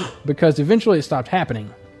 because eventually it stopped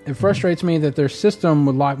happening. It frustrates me that their system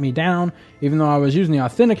would lock me down, even though I was using the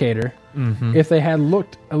authenticator. Mm-hmm. If they had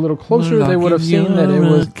looked a little closer, they would have seen that it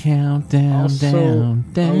was countdown, also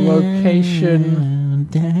a location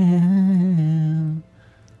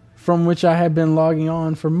from which I had been logging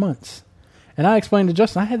on for months. And I explained to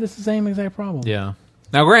Justin, I had this same exact problem. Yeah.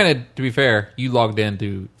 Now, granted, to be fair, you logged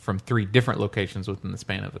in from 3 different locations within the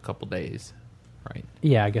span of a couple days, right?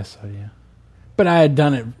 Yeah, I guess so, yeah. But I had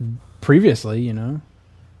done it previously, you know.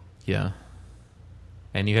 Yeah.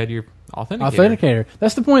 And you had your authenticator.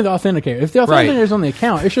 That's the point of the authenticator. If the authenticator is on the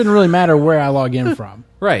account, it shouldn't really matter where I log in from.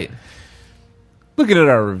 Right. Looking at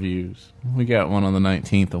our reviews, we got one on the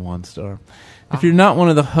 19th, a 1-star. If you're not one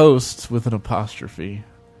of the hosts with an apostrophe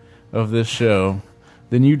of this show,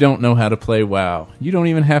 then you don't know how to play WoW. You don't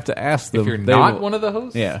even have to ask them. If you're not one of the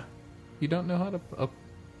hosts? Yeah. You don't know how to...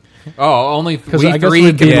 only we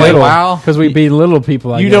three can play WoW? Because we belittle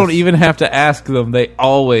people, You don't even have to ask them. They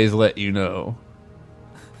always let you know.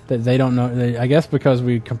 That they don't know. I guess because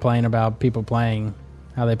we complain about people playing,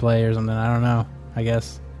 how they play or something. I don't know. I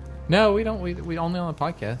guess. No, we don't. We only on the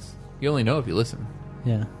podcast. You only know if you listen.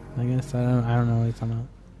 Yeah. I guess I don't know what you're talking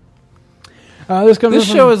about. This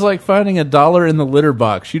show is like finding $1 in the litter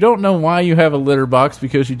box. You don't know why you have a litter box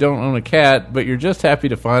because you don't own a cat, but you're just happy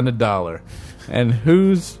to find $1. And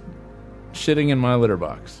who's shitting in my litter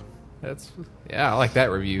box? I like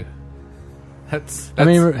that review. That's how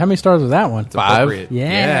many stars was that one? 5.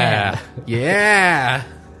 Yeah.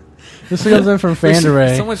 This comes in from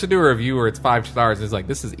Fanderay. Someone should do a review where it's 5 stars. It's like,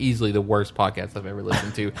 this is easily the worst podcast I've ever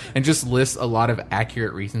listened to, and just lists a lot of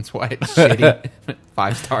accurate reasons why it's shitty.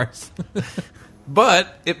 5 stars.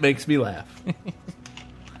 But it makes me laugh.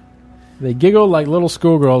 They giggled like little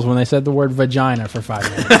schoolgirls when they said the word vagina for 5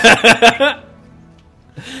 minutes.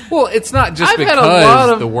 Well, it's not just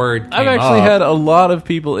because the word came I've actually up. had a lot of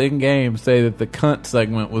people in game say that the cunt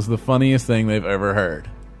segment was the funniest thing they've ever heard.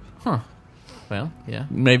 Huh. Well, yeah.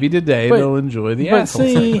 Maybe today they'll enjoy the asshole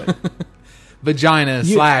segment. Vagina /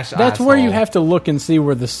 That's asshole. where you have to look and see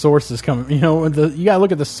where the source is coming. You know, you got to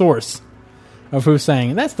look at the source of who's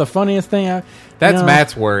saying. That's the funniest thing. That's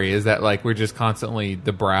Matt's worry, is that like we're just constantly,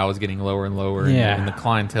 the brow is getting lower and lower, Yeah. and the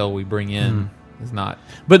clientele we bring in is not.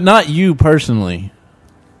 But not you personally.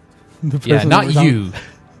 Yeah, not you.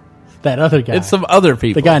 That other guy. It's some other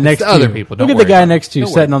people. The guy next to other you. people. Look Don't at the worry guy about next to you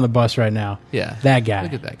Don't sitting worry. on the bus right now. Yeah. That guy.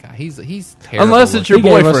 Look at that guy. He's terrible. Unless it's your He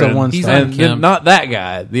gave us a boyfriend. 1 He's star. And then not that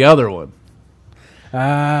guy. The other one.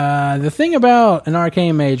 The thing about an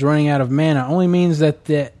arcane mage running out of mana only means that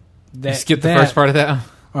You skip the first part of that?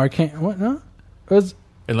 arcane. What? No. It was,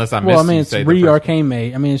 Unless I missed well, I mean, you it's say the first- arcane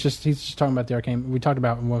mage. I mean, it's just he's just talking about the arcane. We talked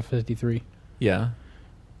about in 153. Yeah.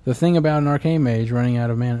 The thing about an arcane mage running out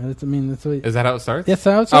of mana. That's Is that how it starts? That's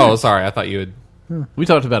how it starts. Oh, sorry. I thought you had... We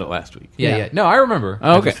talked about it last week. Yeah. No, I remember.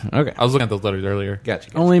 Oh, okay. Okay. I was looking at those letters earlier. Gotcha.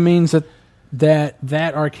 Only means that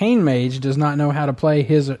arcane mage does not know how to play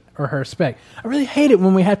his or her spec. I really hate it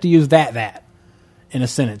when we have to use that in a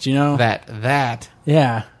sentence. You know That.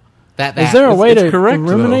 Yeah. That. Is there a way it's to correct,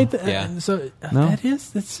 ruminate though. that? Yeah. So No. that is.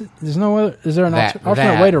 There's no other. Is there an That-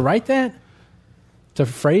 alternate that. way to write that? To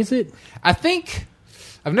phrase it? I think...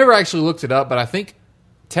 I've never actually looked it up, but I think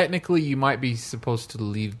technically you might be supposed to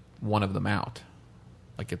leave one of them out.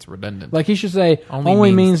 Like it's redundant. Like he should say, Only only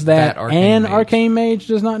means means that that arcane an mage. arcane mage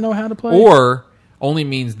does not know how to play? Or only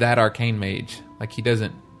means that arcane mage. Like he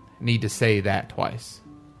doesn't need to say that twice.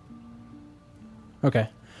 Okay.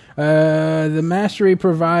 The mastery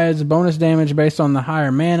provides bonus damage based on the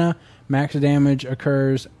higher mana. Max damage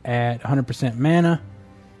occurs at 100% mana.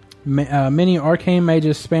 Many arcane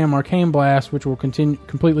mages spam Arcane Blast, which will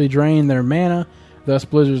completely drain their mana. Thus,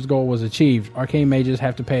 Blizzard's goal was achieved. Arcane mages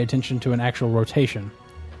have to pay attention to an actual rotation.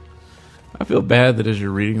 I feel bad that as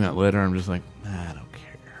you're reading that letter, I'm just like, I don't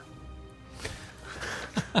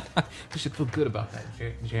care. You should feel good about that,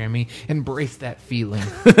 Jeremy. Embrace that feeling.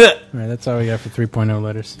 All right, that's all we got for 3.0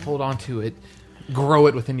 letters. Hold on to it. Grow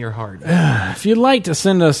it within your heart. If you'd like to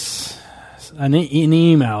send us an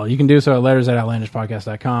email, you can do so at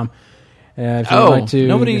letters@outlandishpodcast.com. If you'd like to,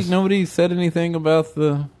 nobody said anything about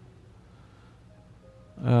the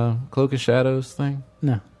Cloak of Shadows thing?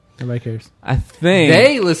 No, nobody cares. I think...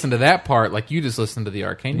 They listen to that part like you just listened to the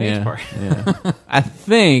arcane mage part. Yeah. I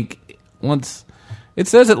think once... It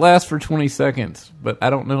says it lasts for 20 seconds, but I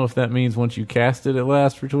don't know if that means once you cast it, it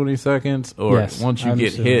lasts for 20 seconds, or Yes, once you I'm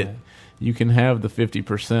get assuming hit, that. you can have the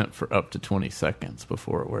 50% for up to 20 seconds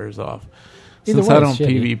before it wears off. Since I don't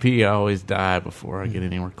PvP, I always die before I get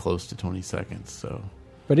anywhere close to 20 seconds. So,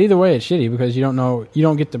 but either way, it's shitty because you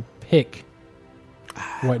don't get to pick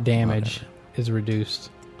what damage is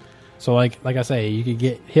reduced. So, like I say, you could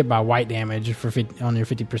get hit by white damage on your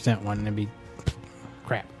 50% one, and it'd be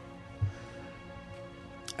crap.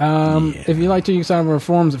 If you'd like to, you can sign up for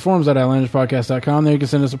forums at forums.outlandishpodcast.com. There you can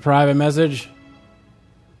send us a private message.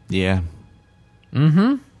 Yeah.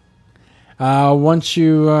 Mm-hmm. Once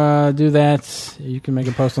you do that, you can make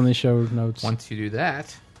a post on these show notes. Once you do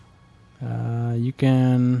that, you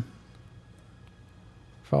can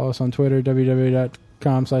follow us on Twitter,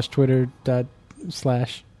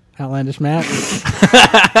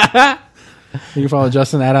 www.twitter.com/outlandishmatt. You can follow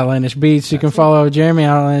Justin at Outlandish Beats. You can follow Jeremy at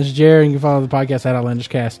Outlandish Jerry. You can follow the podcast at Outlandish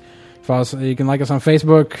Cast. You can like us on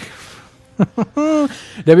Facebook.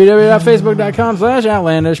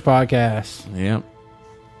 www.facebook.com/Outlandish Podcast. Yep.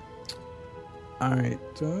 All right.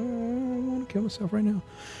 I want to kill myself right now.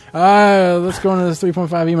 Let's go into this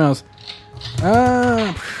 3.5 emails.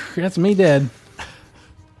 That's me dead.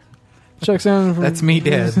 Chuck's in from, that's me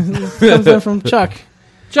dead. Comes in from Chuck.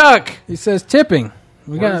 Chuck! He says tipping.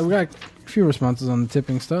 We got a few responses on the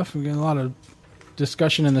tipping stuff. We got a lot of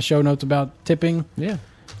discussion in the show notes about tipping. Yeah.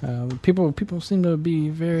 People seem to be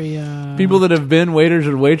very... people that have been waiters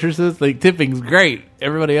or waitresses think tipping's great.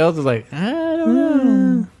 Everybody else is like, I don't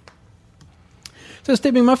know. Says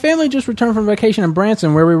tipping, my family just returned from vacation in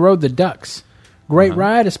Branson where we rode the ducks. Great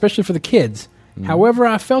ride, especially for the kids. However,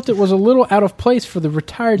 I felt it was a little out of place for the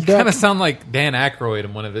retired duck. Kind of sound like Dan Aykroyd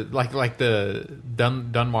in one of it, like the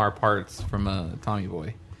Dunmar parts from Tommy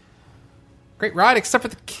Boy. Great ride, except for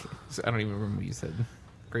the kids. I don't even remember what you said.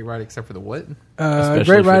 Great ride, except for the what?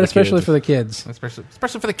 Great ride, especially for the kids.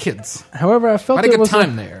 Especially for the kids. However, I felt I had a good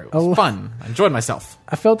time there. It was fun. I enjoyed myself.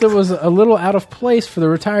 I felt it was a little out of place for the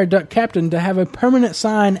retired duck captain to have a permanent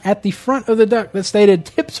sign at the front of the duck that stated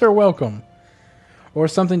 "Tips are welcome," or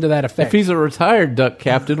something to that effect. If he's a retired duck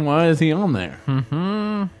captain, why is he on there?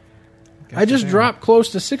 Mm-hmm. I just dropped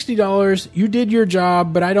close to $60. You did your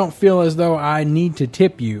job, but I don't feel as though I need to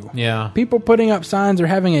tip you. Yeah. People putting up signs or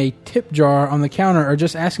having a tip jar on the counter are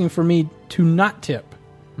just asking for me to not tip.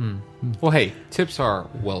 Well, hey, tips are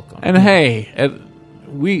welcome. And hey,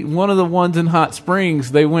 one of the ones in Hot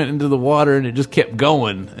Springs, they went into the water and it just kept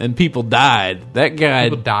going, and people died. That guy...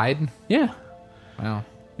 People died? Yeah. Wow.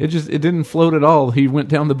 It didn't float at all. He went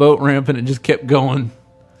down the boat ramp and it just kept going.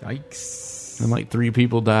 Yikes. And like 3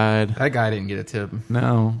 people died. That guy didn't get a tip.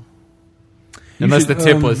 No. Unless the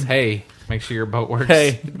tip was, hey, make sure your boat works.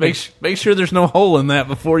 Hey, make sure there's no hole in that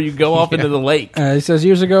before you go off into the lake. He says,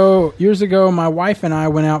 years ago, my wife and I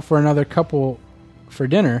went out for another couple for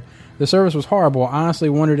dinner. The service was horrible. I honestly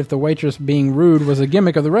wondered if the waitress being rude was a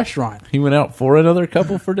gimmick of the restaurant. He went out for another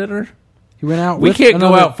couple for dinner? He went out. We can't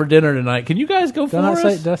go out for dinner tonight. Can you guys go for us?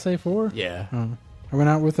 Did I say for? Yeah. I went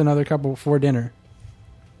out with another couple for dinner.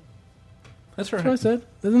 That's right. That's what I said.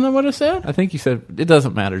 Isn't that what I said? I think you said it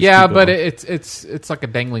doesn't matter. Just yeah, keep but going. it's like a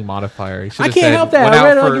dangling modifier. I can't help that.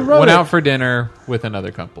 Went out for dinner with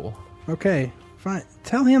another couple. Okay, fine.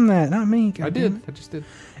 Tell him that, not me. I did. I just did.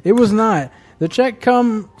 It was not. The checks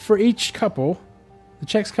come for each couple.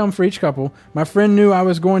 My friend knew I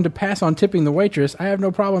was going to pass on tipping the waitress. I have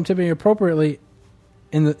no problem tipping appropriately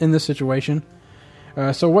in this situation.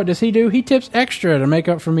 So what does he do? He tips extra to make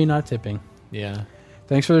up for me not tipping. Yeah.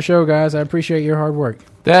 Thanks for the show, guys. I appreciate your hard work.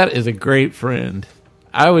 That is a great friend.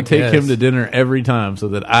 I would take him to dinner every time so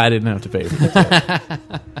that I didn't have to pay for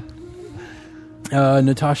it.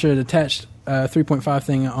 Natasha attached 3.5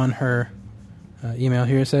 thing on her email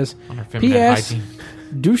here. It says, P.S.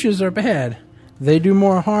 Douches are bad. They do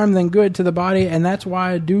more harm than good to the body, and that's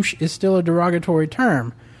why douche is still a derogatory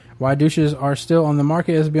term. Why douches are still on the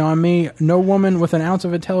market is beyond me. No woman with an ounce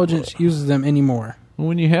of intelligence uses them anymore.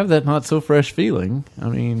 When you have that not so fresh feeling, I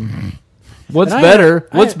mean, what's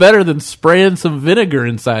better than spraying some vinegar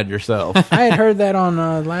inside yourself? I had heard that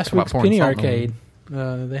on last week's Penny Arcade.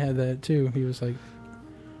 They had that too. He was like,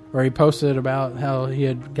 or he posted about how he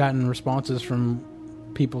had gotten responses from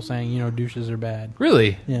people saying, douches are bad.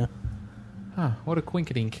 Really? Yeah. Huh, what a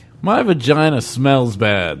quinkadink. My vagina smells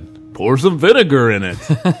bad. Pour some vinegar in it.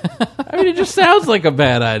 I mean, it just sounds like a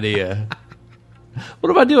bad idea.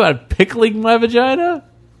 What do I do? I'm pickling my vagina?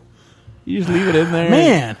 You just leave it in there?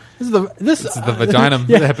 Man, this is the vagina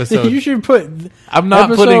episode. You should put... I'm not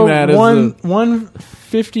putting that as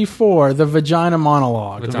 154, the vagina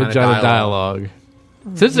monologue. The vagina dialogue.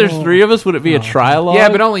 Since there's 3 of us, would it be a trialogue? Yeah,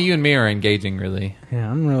 but only you and me are engaging, really.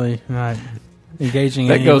 Yeah, I'm really not engaging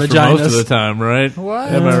that in goes vaginas. for most of the time, right?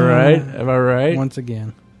 What? Am I right? Once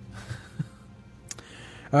again.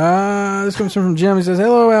 This comes from Jim. He says,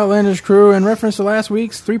 hello, Outlandish crew. In reference to last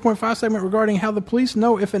week's 3.5 segment regarding how the police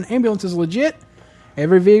know if an ambulance is legit,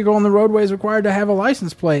 every vehicle on the roadway is required to have a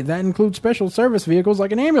license plate. That includes special service vehicles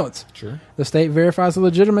like an ambulance. Sure. The state verifies the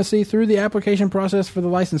legitimacy through the application process for the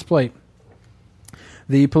license plate.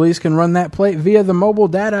 The police can run that plate via the mobile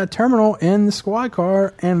data terminal in the squad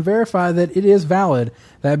car and verify that it is valid.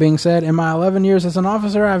 That being said, in my 11 years as an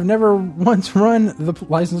officer, I've never once run the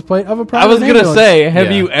license plate of a private ambulance. I was going to say,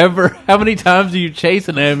 have you ever, how many times do you chase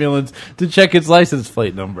an ambulance to check its license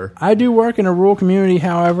plate number? I do work in a rural community,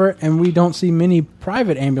 however, and we don't see many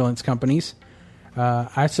private ambulance companies.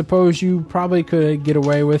 I suppose you probably could get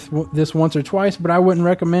away with this once or twice, but I wouldn't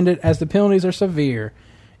recommend it as the penalties are severe.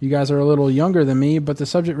 You guys are a little younger than me, but the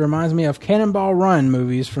subject reminds me of Cannonball Run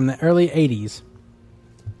movies from the early 80s.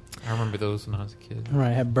 I remember those when I was a kid. Right,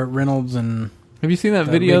 had Burt Reynolds and... Have you seen that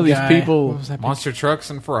video? These people... Monster trucks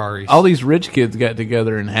and Ferraris. All these rich kids got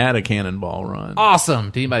together and had a Cannonball Run. Awesome.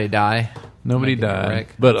 Did anybody die? Nobody died.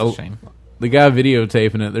 But But the guy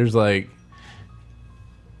videotaping it, there's like...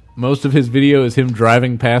 Most of his video is him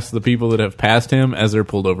driving past the people that have passed him as they're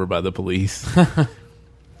pulled over by the police.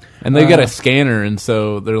 And they got a scanner, and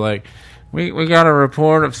so they're like, we got a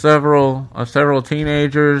report of several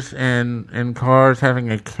teenagers in cars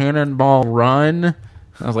having a Cannonball Run.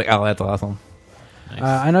 I was like, oh, that's awesome. Nice.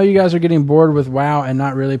 I know you guys are getting bored with WoW and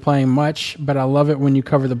not really playing much, but I love it when you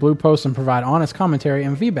cover the blue posts and provide honest commentary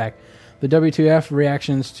and feedback. The W2F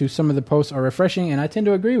reactions to some of the posts are refreshing, and I tend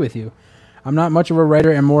to agree with you. I'm not much of a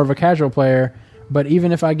raider and more of a casual player, but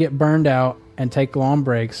even if I get burned out and take long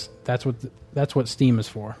breaks, that's what Steam is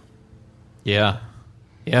for. Yeah.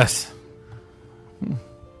 Yes.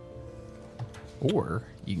 Or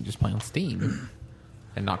you can just play on Steam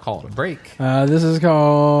and not call it a break. This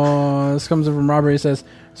comes in from Robert. He says,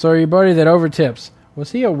 so your buddy that overtips,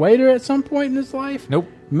 was he a waiter at some point in his life? Nope.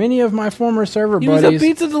 Many of my former server He buddies... was a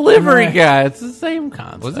pizza delivery guy. It's the same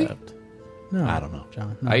concept. Was he? No, I don't know.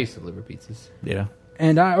 John. No. I used to deliver pizzas. Yeah.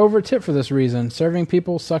 And I overtip for this reason. Serving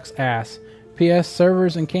people sucks ass. P.S.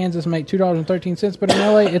 Servers in Kansas make $2.13, but in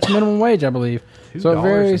L.A. it's minimum wage, I believe. So it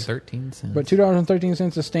varies. $2.13. But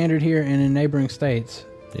 $2.13 is standard here and in neighboring states.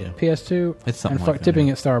 Yeah. PS2 It's something and like fuck tipping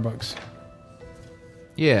that. at Starbucks.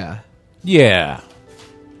 Yeah. Yeah.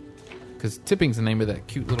 Because tipping's the name of that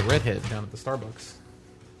cute little redhead down at the Starbucks.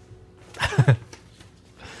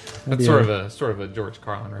 That's sort of a George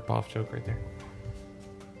Carlin ripoff joke right there.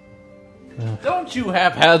 Don't you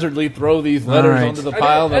haphazardly throw these letters right. onto the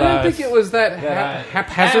pile I didn't think it was that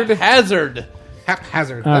haphazard. Haphazard.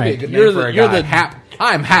 Haphazard. All That'd right. be a good You're name the- for a you're guy. the-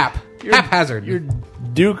 I'm Hap. Haphazard. You're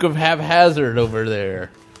Duke of Haphazard over there.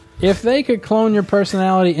 If they could clone your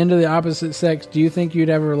personality into the opposite sex, do you think you'd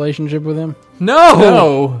have a relationship with him?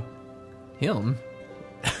 No. Him.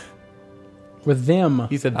 With them?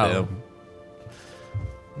 He said Oh. them.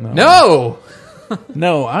 No.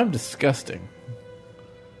 No, I'm disgusting.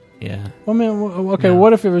 Yeah. Well, man, okay,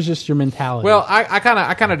 what if it was just your mentality? Well, I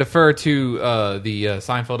kind of defer to the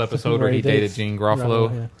Seinfeld episode where he dated dates Jean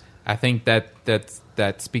Garofalo. yeah. I think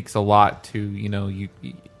that speaks a lot to you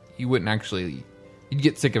wouldn't actually you'd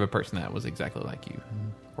get sick of a person that was exactly like you,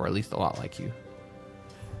 or at least a lot like you.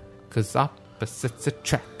 Because opposites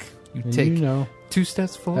attract. You And take you know, 2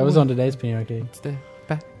 steps forward. that was on today's Pinocchio. Step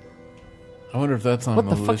back. I wonder if that's on What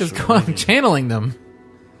the fuck is going on? I'm channeling them.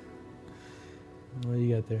 What do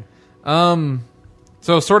you got there?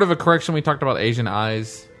 So sort of a correction. We talked about Asian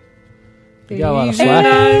eyes. You got a lot of Asian slack.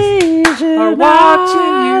 eyes are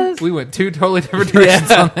watching you. We went 2 totally different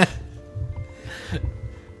directions on that.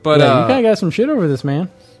 But Yeah, you kind of got some shit over this, man.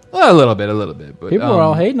 a little bit. But People were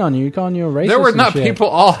all hating on you. You calling you a racist. There were and not shit. people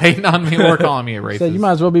all hating on me or calling me a racist. Said you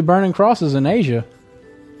might as well be burning crosses in Asia.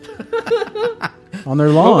 On their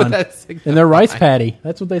What would lawn. that signify? In their rice paddy.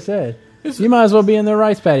 That's what they said. You might as well be in their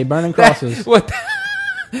rice paddy burning crosses. What?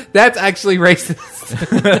 That's actually racist.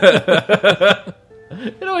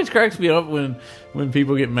 It always cracks me up when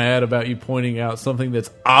people get mad about you pointing out something that's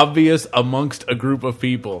obvious amongst a group of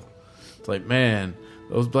people. It's like, man,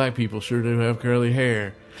 those black people sure do have curly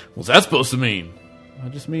hair. What's that supposed to mean? I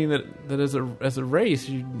just mean that as a race,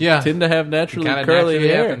 you tend to have naturally kinda curly naturally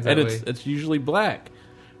hair, happens that and way. it's usually black.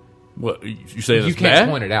 What you say? You That's can't bad?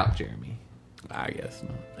 point it out, Jeremy. I guess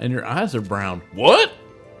not. And your eyes are brown. What?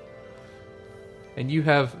 And you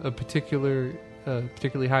have a particularly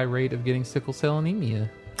high rate of getting sickle cell anemia.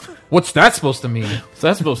 What's that supposed to mean? What's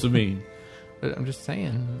that supposed to mean? I'm just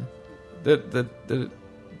saying. that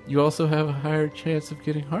you also have a higher chance of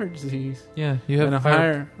getting heart disease. Yeah, you have And a you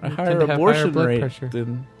higher tend to have abortion blood rate pressure.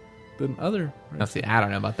 than than other Now, races. see, I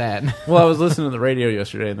don't know about that. Well, I was listening to the radio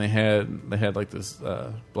yesterday, and they had like this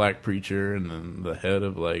black preacher, and then the head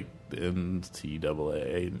of like the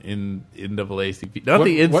NCAA, NAACP, not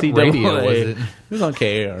the NCAA. What radio was it? It was on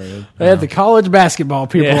KARN. They had the college basketball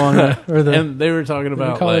people on the and they were talking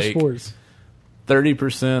about college like sports.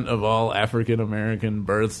 30% of all African American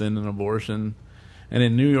births end in abortion, and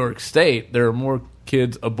in New York State, there are more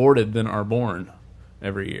kids aborted than are born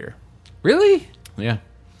every year. Really? Yeah.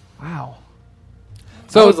 Wow.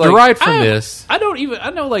 I So was like, derived from this, I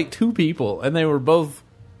know like two people, and they were both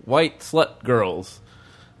white slut girls,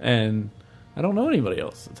 and I don't know anybody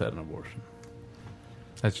else that's had an abortion.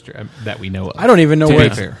 that's true, that we know of. I don't even know To where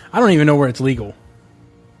be fair. I don't even know where it's legal. It's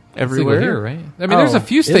legal Everywhere here, right? I mean, there's a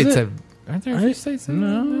few is states it? that aren't there. A few states that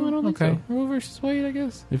No, I don't think okay. so. Roe versus Wade, I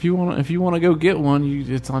guess. If you want to go get one,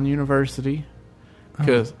 it's on university.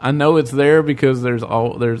 Because I know it's there because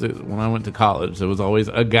when I went to college, there was always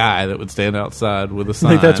a guy that would stand outside with a I sign.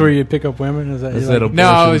 think that's where you pick up women. Is that Is like, that a- No,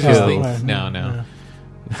 I was just Abortion thinking. kills. No.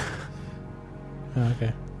 Oh,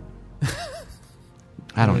 okay.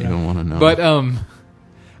 I don't even want to know. But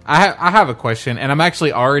I have a question, and I'm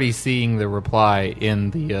actually already seeing the reply in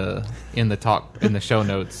the show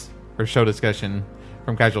notes or show discussion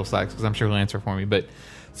from Casual Slacks, because I'm sure he'll answer for me. But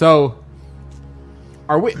so,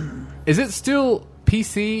 is it still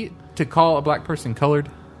PC to call a black person colored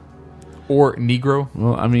or Negro?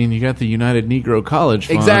 well, I mean, you got the United Negro College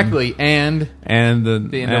Fund, Exactly, and and the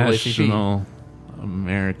NAACP. National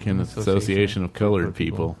American Association of Colored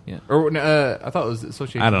People. Yeah, or I thought it was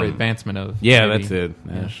Association I don't for know. Advancement of. Yeah, maybe. that's it.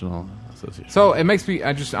 National Association. So it makes me.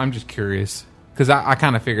 I'm just curious because I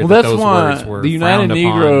kind of figured Well, that that's those why words were the United frowned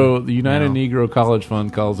Negro, upon, the United you know. Negro College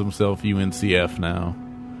Fund calls himself UNCF now,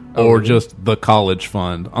 Oh, or really? just the College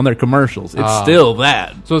Fund on their commercials. It's Ah. still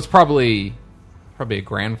that. So it's probably a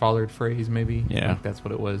grandfathered phrase, maybe. Yeah. I think that's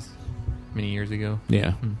what it was many years ago.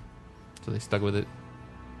 Yeah. So they stuck with it.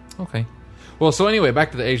 Okay. Well, so anyway,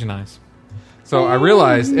 back to the Asian eyes. So I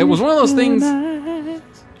realized it was one of those things.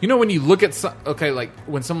 You know, when you look at like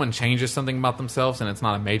when someone changes something about themselves and it's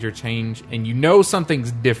not a major change, and you know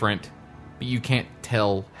something's different, but you can't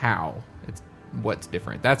tell how what's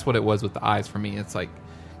different. That's what it was with the eyes for me. It's like,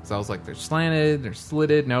 because I was like, they're slanted, they're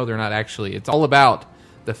slitted. No, they're not actually. It's all about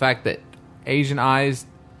the fact that Asian eyes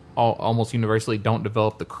almost universally don't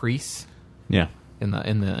develop the crease Yeah. in the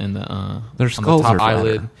Their on skulls the top are flatter.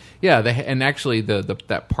 eyelid. Yeah, and actually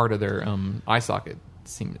that part of their eye socket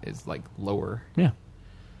is like lower, Yeah.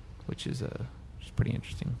 which is pretty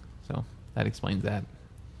interesting. So that explains that.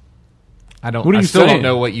 I don't. What are I you still saying? don't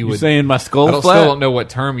know what you would. saying my skull I flat? still don't know what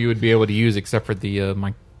term you would be able to use except for the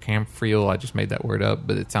my camphreal. I just made that word up,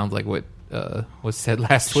 but it sounds like what was said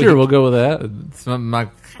last week. Sure, we'll go with that. My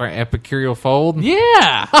epicureal fold.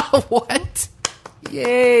 Yeah. What?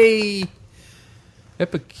 Yay!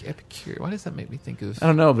 Epicure. Why does that make me think of? I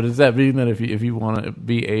don't know, but does that mean that if you want to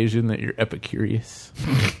be Asian, that you're epicurious?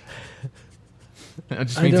 It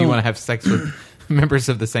just I means you don't- want to have sex with members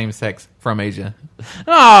of the same sex from Asia.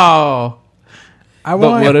 Oh. I But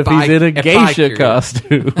want. what if he's in a geisha epicurious.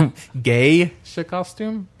 costume? Gay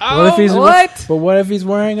costume? What if he's what? But what if he's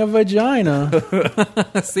wearing a vagina?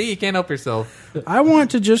 See, you can't help yourself. I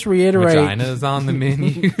want to just reiterate. Vagina's on the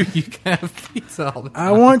menu. You can have pizza all the time.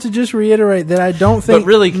 I want to just reiterate that I don't think. But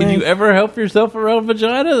really, can man, you ever help yourself around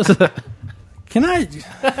vaginas? Can I?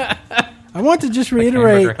 I want to just Hamburger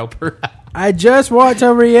reiterate. helper. I just want to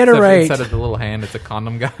Except reiterate. instead of the little hand, it's a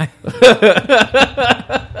condom guy.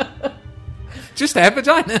 Just have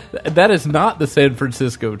vagina. That is not the San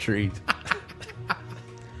Francisco treat. I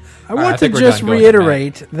I want to think we're just done going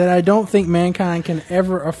reiterate that I don't think mankind can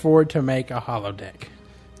ever afford to make a holodeck.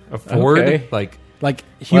 Afford Okay. like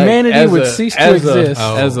Humanity Like, would as a- cease to as a- exist.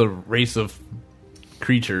 Oh. as a race of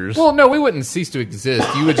creatures. Well, no, we wouldn't cease to exist.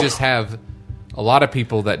 You would just have a lot of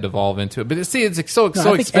people that devolve into it. But see, it's so I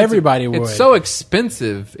think expensive. everybody would. It's so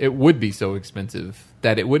expensive. It would be so expensive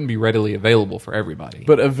that it wouldn't be readily available for everybody.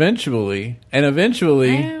 But eventually,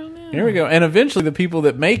 here we go. And eventually, the people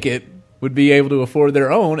that make it would be able to afford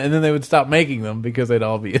their own, and then they would stop making them because they'd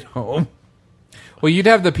all be at home. Well, you'd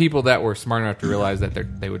have the people that were smart enough to realize that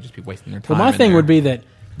they would just be wasting their time. Well, my in thing there. would be that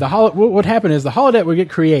what would happen is the holodeck would get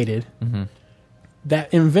created. Mm-hmm.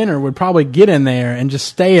 That inventor would probably get in there and just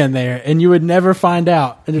stay in there, and you would never find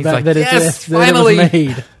out He's about like, that, "Yes, that it finally!" was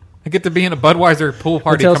made. I get to be in a Budweiser pool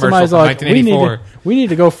party Until commercial somebody's from like, 1984. we need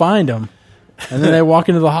to go find them. And then they walk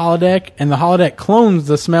into the holodeck, and the holodeck clones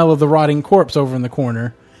the smell of the rotting corpse over in the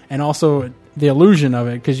corner, and also the illusion of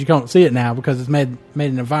it, because you can't see it now because it's made an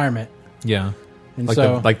environment. Yeah, And like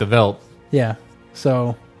so, the Velt. yeah.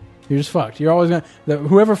 So You're just fucked. You're always going to...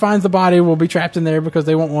 Whoever finds the body will be trapped in there because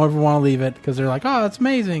they won't ever want to leave it because they're like, oh, that's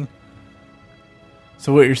amazing.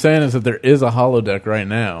 So what you're saying is that there is a holodeck right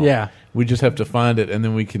now. Yeah. We just have to find it, and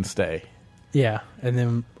then we can stay. Yeah, and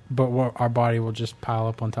then... But our body will just pile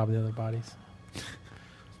up on top of the other bodies.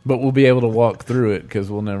 But we'll be able to walk through it because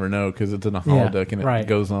we'll never know because it's in a holodeck and it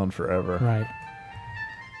goes on forever. Right.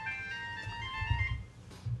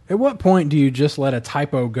 At what point do you just let a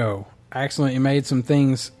typo go? I accidentally made some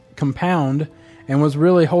things compound and was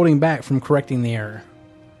really holding back from correcting the error.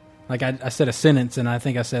 Like I said a sentence and I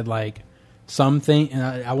think I said like something,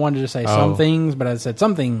 and I wanted to say some things, but I said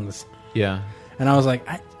some things. Yeah. And I was like,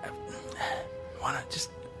 I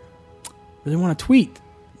really want to tweet.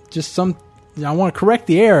 Just some... I want to correct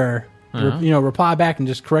the error, reply back and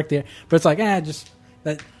just correct the error. But it's like, it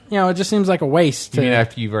just seems like a waste. You mean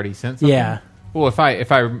after you've already sent something? Yeah. Well, if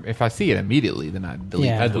I see it immediately, then I delete.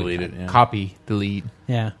 Yeah. I delete it. Yeah. Copy, delete.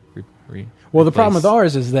 Yeah. Well, the problem with replace.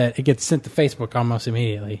 ours is that it gets sent to Facebook almost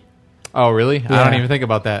immediately. Oh, really? Yeah. I don't even think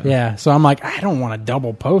about that. Yeah. So I'm like, I don't want to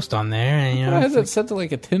double post on there. And, Why is it set to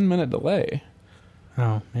like a 10-minute delay?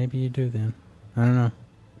 Oh, maybe you do then. I don't know.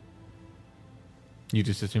 You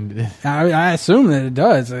just assumed it did. I assume that it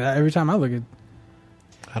does. Every time I look at...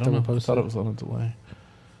 I don't know. I thought it was on a delay.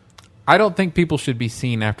 I don't think people should be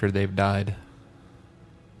seen after they've died.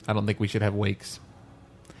 I don't think we should have wakes.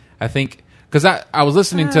 I think... Because I was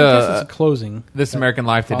listening to... I guess it's a closing. This American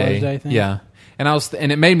Life Today. Day thing? Yeah. And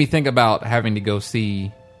it made me think about having to go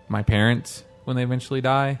see my parents when they eventually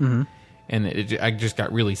die. Mm-hmm. And I just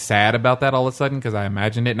got really sad about that all of a sudden because I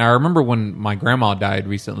imagined it. And I remember when my grandma died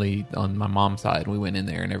recently on my mom's side, we went in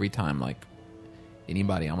there, and every time like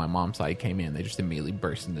anybody on my mom's side came in, they just immediately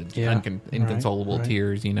burst into inconsolable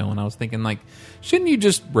tears, And I was thinking, like, shouldn't you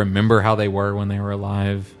just remember how they were when they were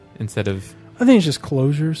alive instead of... I think it's just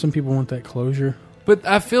closure. Some people want that closure. But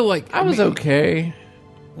I feel like... I was okay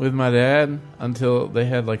with my dad until they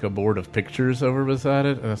had like a board of pictures over beside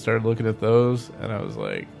it, and I started looking at those, and I was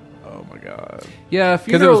like... Oh my god! Yeah,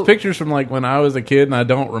 because it was pictures from like when I was a kid and I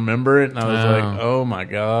don't remember it, and I was like, "Oh my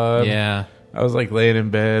god!" Yeah, I was like laying in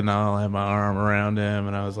bed and I'll have my arm around him,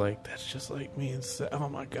 and I was like, "That's just like me." And Seth. Oh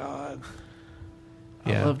my god!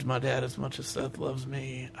 I loved my dad as much as Seth loves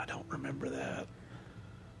me. I don't remember that.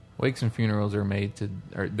 Wakes and funerals are made to,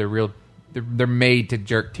 they're made to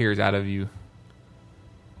jerk tears out of you.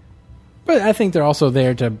 But I think they're also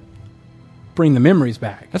there to bring the memories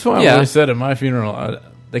back. That's why I always said at my funeral.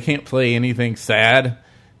 They can't play anything sad,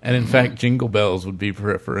 and in fact, Jingle Bells would be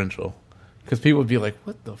preferential because people would be like,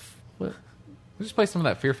 "What the what?" Just play some of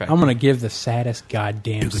that Fear Factor. I'm going to give the saddest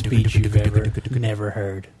goddamn speech you've never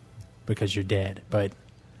heard because you're dead, but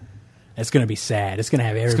it's going to be sad. It's going to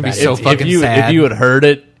have everybody. It's going to be so fucking sad. If you had heard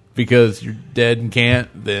it because you're dead and can't,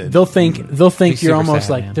 then they'll think you're almost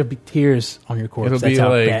sad, like man. There'll be tears on your corpse.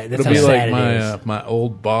 It'll be like my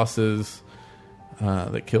old boss's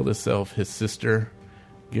that killed his sister.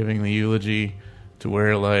 Giving the eulogy to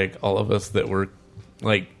where like all of us that were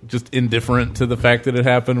like just indifferent to the fact that it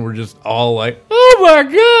happened were just all like, oh my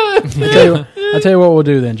god. I'll tell you what we'll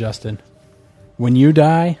do then, Justin. When you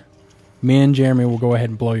die, me and Jeremy will go ahead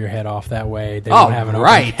and blow your head off. That way they won't have an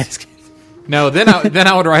right. No, then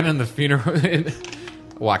I would write in the funeral.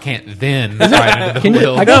 Well, I can't then write into the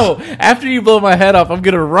will. I know. After you blow my head off, I'm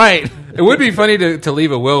gonna write. It would be funny to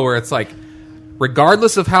leave a will where it's like,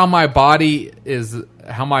 regardless of how my body is,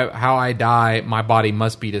 how I die, my body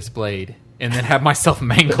must be displayed, and then have myself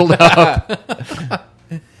mangled up.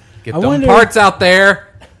 Get them parts out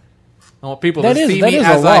there. I want people to see me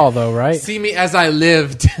as law, though, right? See me as I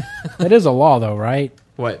lived. That is a law, though, right?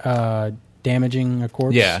 What? Damaging a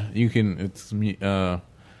corpse. Yeah, you can. It's not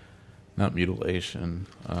mutilation.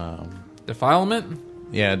 Defilement.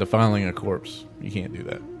 Yeah, defiling a corpse. You can't do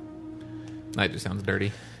that. That just sounds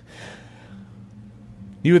dirty.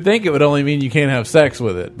 You would think it would only mean you can't have sex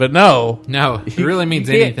with it, but no. No, it really means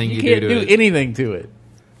anything you do to it. You can't do anything to it.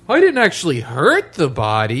 I didn't actually hurt the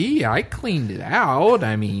body. I cleaned it out.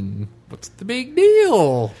 I mean, what's the big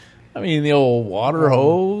deal? I mean, the old water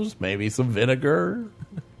hose, maybe some vinegar.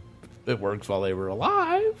 It works while they were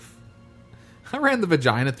alive. I ran the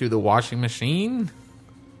vagina through the washing machine.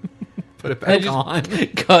 Put it back on.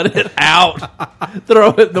 Cut it out. Throw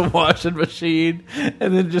it in the washing machine.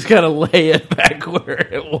 And then just kind of lay it back where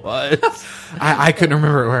it was. I couldn't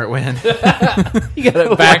remember where it went. You got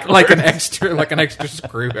it back like an extra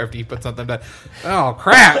screw after you put something down. Oh,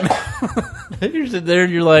 crap. You're sitting there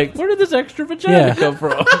and you're like, where did this extra vagina come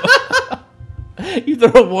from? You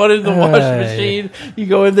throw one in the washing machine, you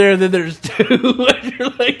go in there, and then there's two, and you're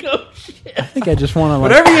like, oh, shit. I think I just want to, like...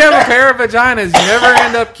 Whenever you have a pair of vaginas, you never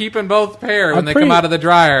end up keeping both pair when they come out of the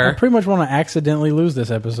dryer. I pretty much want to accidentally lose this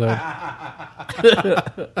episode.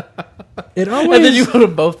 It always... And then you put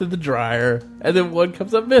them both in the dryer, and then one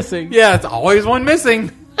comes up missing. Yeah, it's always one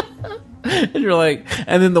missing. And you're like,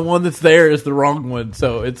 and then the one that's there is the wrong one,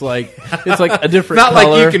 so it's like a different Not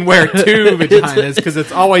color. like you can wear two vaginas, because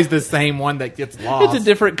it's always the same one that gets lost. It's a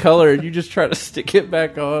different color, and you just try to stick it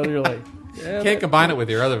back on, and you're like... Yeah, Can't combine it with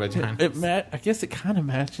your other vagina. I guess it kind of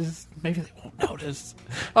matches. Maybe they won't notice.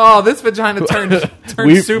 Oh, this vagina turned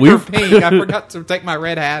super pink. I forgot to take my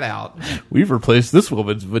red hat out. We've replaced this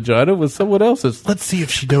woman's vagina with someone else's. Let's see if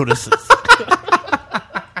she notices.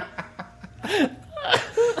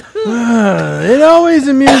 It always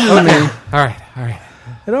amuses me. All right.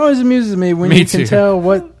 It always amuses me when Me you can too. tell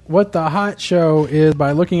what the hot show is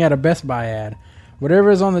by looking at a Best Buy ad.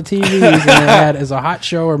 Whatever is on the TVs in the ad is a hot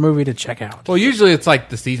show or movie to check out. Well, usually it's like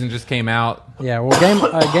the season just came out. Yeah,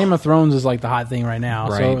 well, Game of Thrones is like the hot thing right now,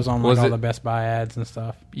 so Right. it was on like Was all it- the Best Buy ads and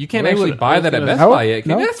stuff. You can't Well, actually I buy was that at gonna- Best Nope, Buy yet.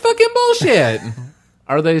 nope. That's fucking bullshit.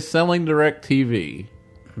 Are they selling DirecTV?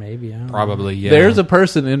 Maybe, I don't know. Probably, yeah. There's a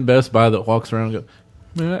person in Best Buy that walks around and goes,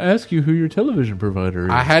 "May I ask you who your television provider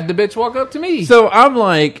is?" I had the bitch walk up to me. So I'm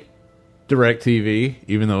like, DirecTV,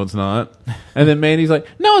 even though it's not. And then Mandy's like,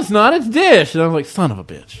 no, it's not, it's Dish. And I'm like, son of a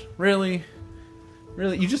bitch. Really?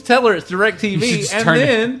 You just tell her it's You should DirecTV, just and turn it-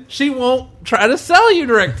 then she won't try to sell you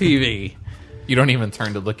DirecTV. You don't even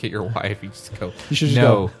turn to look at your wife. You just go, You should just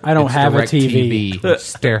no, go, "I don't it's have a DirecTV." TV.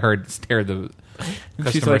 Stare the She's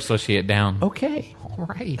customer like, associate down. okay. All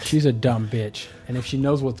right. She's a dumb bitch, and if she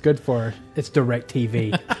knows what's good for her, it's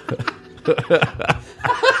DirecTV.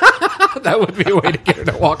 That would be a way to get her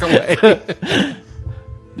to walk away.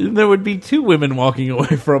 Then there would be two women walking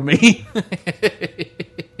away from me.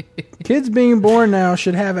 Kids being born now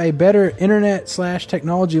should have a better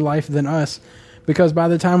internet/technology life than us, because by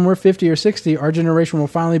the time we're 50 or 60, our generation will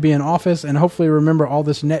finally be in office and hopefully remember all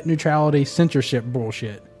this net neutrality censorship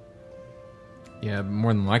bullshit. Yeah,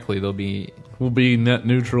 more than likely they'll be We'll be net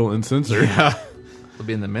neutral and censored. they'll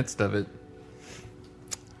be in the midst of it.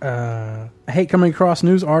 I hate coming across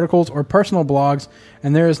news articles or personal blogs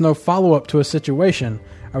and there is no follow-up to a situation.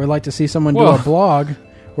 I would like to see someone do a blog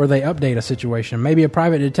where they update a situation. Maybe a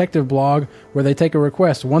private detective blog where they take a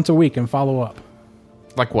request once a week and follow up.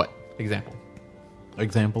 Like what? Example.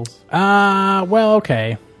 Examples? Well,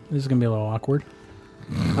 okay. This is going to be a little awkward.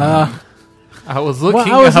 I was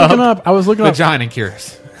looking I was looking up. vagina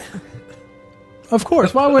cures. Of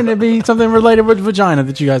course. Why wouldn't it be something related with vagina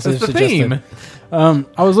that you guys have That's the suggested? theme.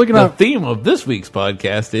 I was looking The up. theme of this week's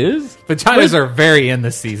podcast is Vaginas are very in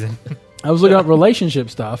this season. I was looking up relationship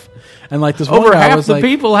stuff, and like this one over guy half was the like,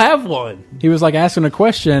 people have one. he was like asking a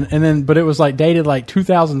question, and then but it was like dated like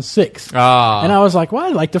 2006, and I was like, well,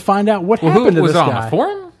 I'd like to find out what happened to was this it on guy. a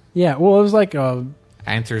forum? Yeah, well, it was like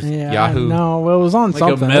Answers yeah, Yahoo. No, well, it was on Like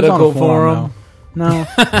something. a It was on medical forum? though. No,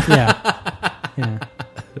 yeah.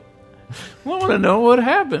 I want to know what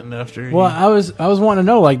happened after. Well, I was wanting to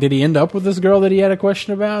know, like, did he end up with this girl that he had a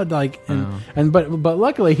question about? Like, but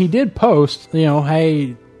luckily he did post,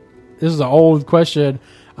 hey, this is an old question.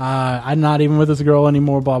 I'm not even with this girl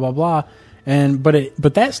anymore. Blah blah blah.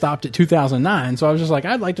 But that stopped at 2009. So I was just like,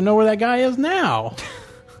 I'd like to know where that guy is now.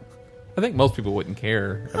 I think most people wouldn't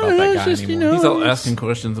care about know, that it's guy just, anymore. He's all it's- asking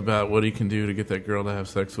questions about what he can do to get that girl to have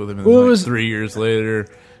sex with him, and Well, then it was- 3 years later,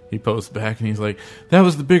 he posts back and he's like, "That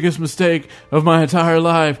was the biggest mistake of my entire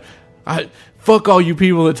life. Fuck all you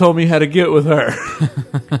people that told me how to get with her."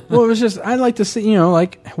 Well, it was just I'd like to see,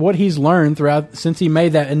 like what he's learned throughout since he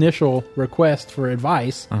made that initial request for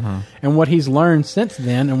advice, and what he's learned since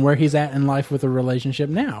then, and where he's at in life with a relationship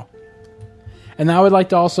now. And I would like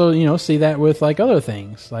to also, see that with like other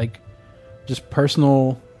things, like just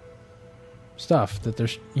personal stuff that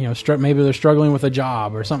they're, maybe they're struggling with a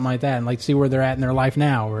job or something like that, and like see where they're at in their life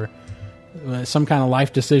now, or some kind of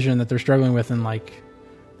life decision that they're struggling with, and like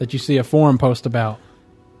that you see a forum post about.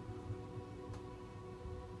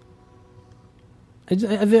 I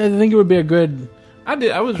think it would be a good. I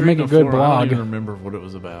was Make reading a good forum. I blog. don't even remember what it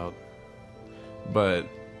was about, but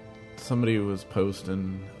somebody was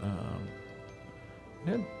posting.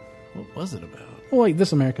 What was it about? Well, like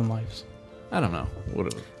This American Lives. I don't know what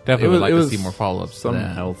it was. Definitely It would was- like it to was see more follow-ups to Some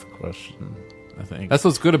that. health question, I think. That's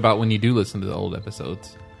what's good about when you do listen to the old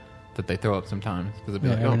episodes that they throw up sometimes, because it'd be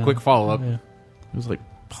every like, now- quick follow-up. Yeah. It was like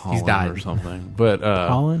pollen died. or something. But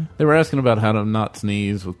Pollen? they were asking about how to not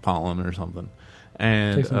sneeze with pollen or something.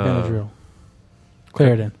 And Take some Benadryl.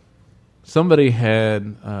 Claritin. somebody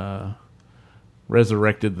had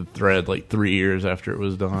resurrected the thread like 3 years after it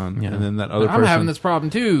was done, and then that other I'm person, having this problem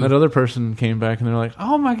too. That other person came back and they're like,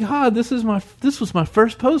 "Oh my god, this was my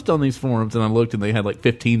first post on these forums," and I looked and they had like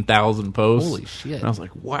 15,000 posts. Holy shit! And I was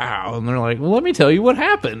like, "Wow!" And they're like, "Well, let me tell you what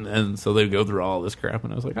happened." And so they go through all this crap,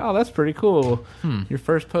 and I was like, "Oh, that's pretty cool. Your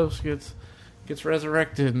first post gets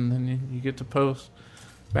resurrected, and then you get to post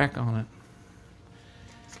back on it."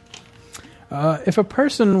 If a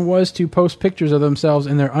person was to post pictures of themselves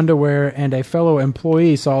in their underwear and a fellow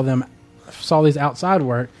employee saw these outside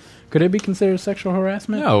work, could it be considered sexual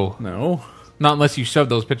harassment? No. Not unless you shove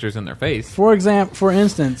those pictures in their face. For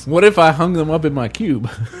instance, What if I hung them up in my cube?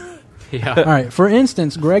 Yeah. all right. For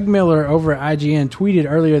instance, Greg Miller over at IGN tweeted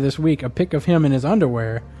earlier this week a pic of him in his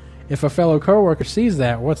underwear. If a fellow coworker sees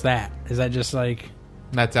that, what's that? Is that just like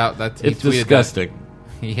That's out. It's disgusting.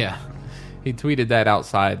 Yeah. He tweeted that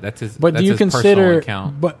outside. That's his. But that's do you his consider? personal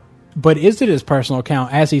account. But is it his personal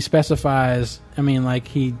account as he specifies? I mean, like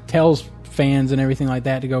he tells fans and everything like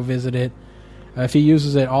that to go visit it. If he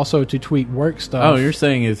uses it also to tweet work stuff. Oh, you're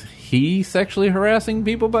saying is he sexually harassing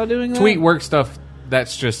people by doing that? Tweet work stuff.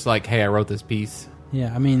 That's just like, hey, I wrote this piece.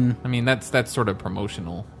 Yeah, I mean, that's sort of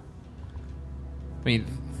promotional. I mean,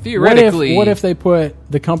 theoretically, what if they put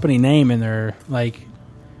the company name in there, like?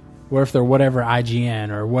 What if they're whatever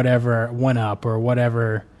IGN or whatever 1UP or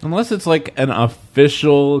whatever? Unless it's like an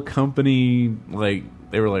official company, like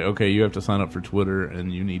they were like, okay, you have to sign up for Twitter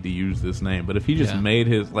and you need to use this name. But if he just made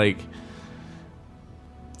his, like,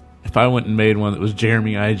 if I went and made one that was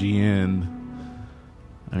Jeremy IGN,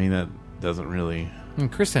 I mean, that doesn't really. And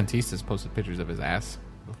Chris Santis posted pictures of his ass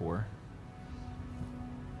before.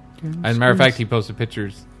 As a matter of fact, he posted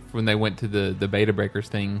pictures when they went to the Beta Breakers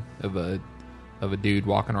thing of a dude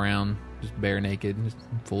walking around just bare naked, just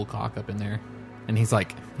full cock up in there, and he's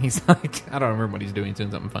like, I don't remember what he's doing. He's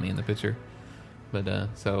doing something funny in the picture, but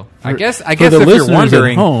I guess if you're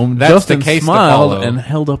wondering, home, that's Justin the case smiled to follow and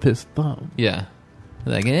held up his thumb. Yeah,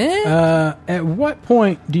 like eh. At what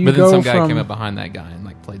point do you But then go some guy from? came up behind that guy and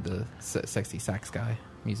like played the sexy sax guy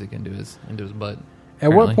music into his butt.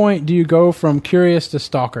 At what point do you go from curious to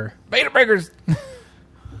stalker? Beta Breakers.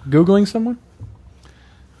 Googling someone?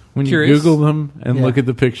 When you Curious. Google them and Yeah. look at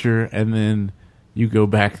the picture, and then you go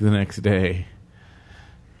back the next day.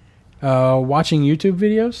 Watching YouTube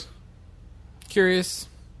videos? Curious.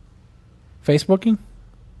 Facebooking?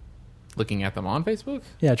 Looking at them on Facebook.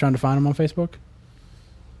 Yeah, trying to find them on Facebook.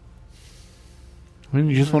 When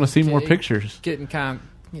you just want to see more pictures. Getting kind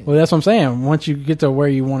of. Well, that's what I'm saying. Once you get to where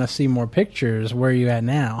you want to see more pictures, where are you at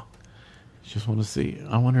now? Just want to see.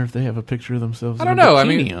 I wonder if they have a picture of themselves. I don't in a know. I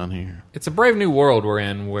bikini mean, on here. It's a brave new world we're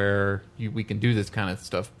in where we can do this kind of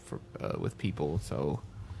stuff with people. So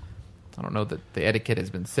I don't know that the etiquette has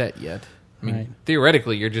been set yet. I mean, Right.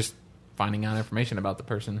 theoretically, you're just finding out information about the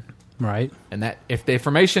person, Right. and that if the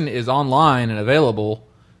information is online and available,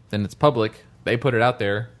 then it's public. They put it out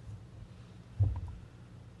there.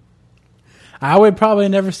 I would probably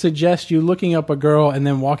never suggest you looking up a girl and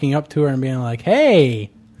then walking up to her and being like,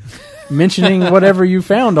 "Hey," mentioning whatever you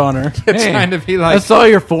found on her. Trying to be I like, saw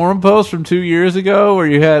your forum post from 2 years ago where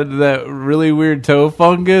you had that really weird toe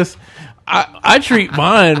fungus. I treat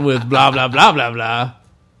mine with blah blah blah blah blah.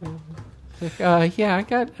 Yeah, I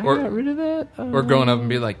got rid of that. or going up and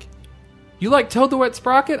be like, "You like Toad the Wet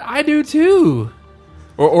Sprocket? I do too."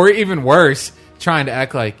 Or even worse, trying to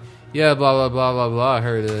act like, "Yeah, blah blah blah blah blah. I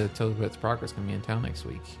heard Toad the Wet Sprocket's gonna be in town next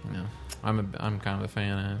week. You know, I'm kind of a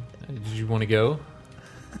fan. Did you want to go?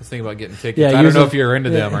 I was thinking about getting tickets. Yeah, I don't use know it- if you're into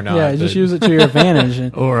them or not. Yeah, just but- use it to your advantage.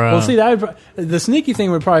 And- Or, well, see, the sneaky thing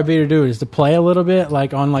would probably be to do is to play a little bit,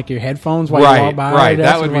 like on like your headphones while you walk by. right. her That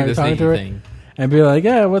desk would while be you're the talking sneaky to her, thing. and be like,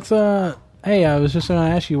 "Yeah, what's Hey, I was just going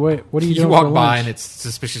to ask you, what are you You doing walk for by lunch?" and it's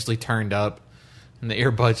suspiciously turned up, and the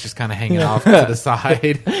earbuds just kind of hanging off to the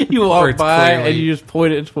side. You Where walk it's by clearly- and you just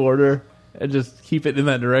point it toward her and just keep it in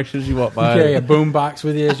that direction as you walk by. You carry a boom box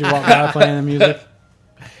with you as you walk by playing the music.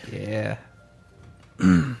 Yeah.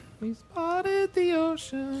 We spotted the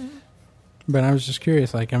ocean. But I was just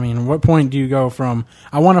curious, like, I mean, what point do you go from,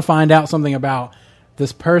 I want to find out something about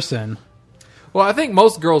this person? Well, I think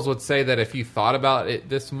most girls would say that if you thought about it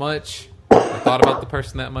this much, or thought about the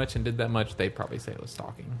person that much and did that much, they'd probably say it was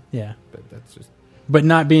stalking. Yeah. But that's just... But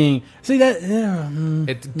not being, see that,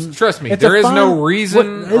 Trust me, It's there a is fine- no reason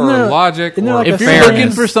what- isn't or there- logic isn't there or like a If you're fairness.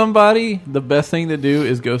 looking for somebody, the best thing to do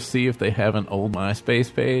is go see if they have an old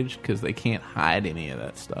MySpace page because they can't hide any of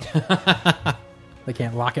that stuff. they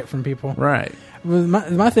can't lock it from people. Right. Well,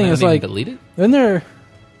 my thing They is don't even like, delete it?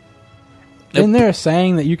 isn't there a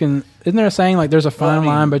saying that you can, isn't there a saying like there's a fine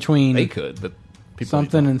line between They could, but people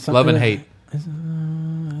something don't. and something? Love and hate.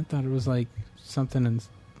 I thought it was like something and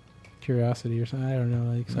curiosity or something. I don't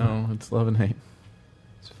know. Like, so No, it's love and hate.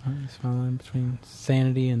 it's fine line between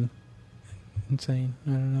sanity and insane. I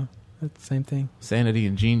don't know. That's the same thing. Sanity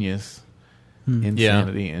and genius.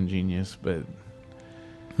 Insanity and genius, but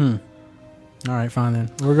All right, fine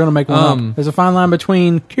then. We're gonna make one up. There's a fine line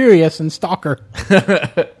between curious and stalker.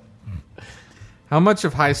 How much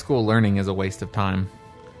of high school learning is a waste of time?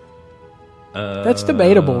 That's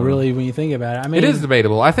debatable, really, when you think about it. I mean, It is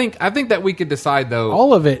debatable. I think that we could decide though.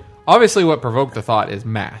 all of it. Obviously, what provoked the thought is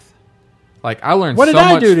math. Like I learned What so did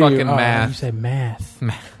I much do to fucking you? Oh, math. you said math.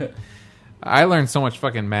 I learned so much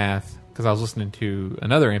fucking math because I was listening to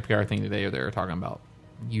another NPR thing today where they were talking about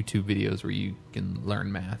YouTube videos where you can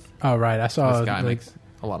learn math. Oh, right. I saw This guy like, makes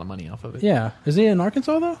a lot of money off of it. Yeah. Is he in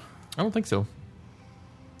Arkansas, though? I don't think so.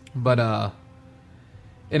 But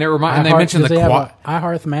and it and they mentioned the have a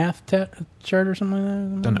iHearth math shirt or something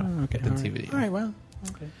like that. Don't know. Okay, Didn't all see right. video. All right, well,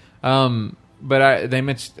 okay. But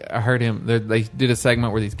I heard him. They did a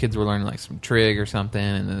segment where these kids were learning like some trig or something,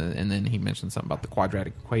 and then he mentioned something about the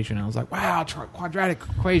quadratic equation. And I was like, wow, quadratic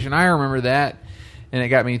equation! I remember that, and it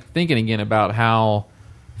got me thinking again about how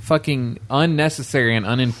fucking unnecessary and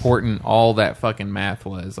unimportant all that fucking math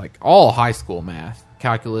was. Like all high school math,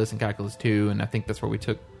 calculus and calculus 2, and I think that's where we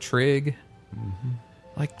took trig. Mm-hmm.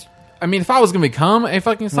 Like, I mean, if I was going to become a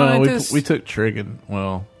fucking scientist, we took trig and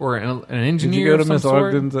or an engineer. Did you go to of some Miss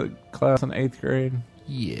sort? Ogden's class in 8th grade?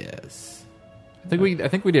 Yes. I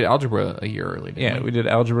think we did algebra a year early. Didn't We did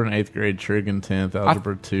algebra in 8th grade, trig in 10th,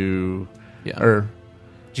 algebra 2, or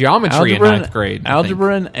geometry in 9th grade.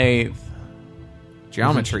 Algebra in 8th.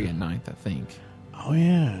 Geometry in 9th, I think. Oh,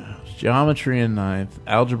 yeah. Geometry in 9th,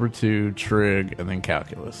 algebra 2, trig, and then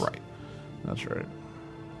calculus. Right. That's right.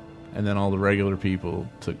 And then all the regular people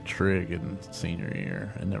took trig in senior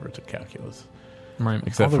year and never took calculus. Right.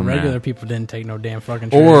 Except All the for regular math. people didn't take no damn fucking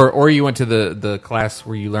trig. Or you went to the class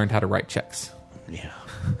where you learned how to write checks. Yeah.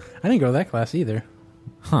 I didn't go to that class either.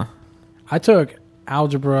 Huh. I took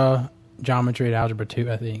algebra, geometry at algebra 2,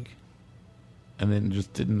 I think. And then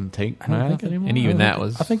just didn't take I don't math think it- anymore? And even I that think-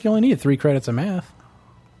 was... I think you only needed 3 credits of math.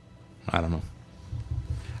 I don't know.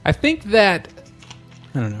 I think that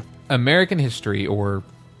I don't know. American history, or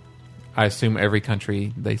I assume every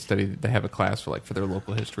country they have a class for their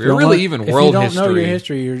local history, or really even world history. If you don't know your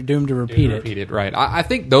history, you're doomed to repeat it. Right. I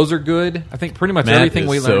think those are good. I think pretty much Math everything is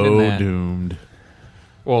we learned in so that. doomed.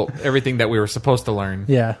 Well, everything that we were supposed to learn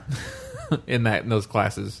Yeah. in those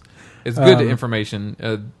classes is good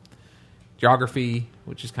information. Geography,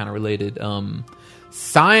 which is kind of related.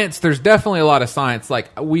 Science, there's definitely a lot of science.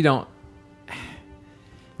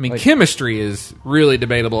 Chemistry is really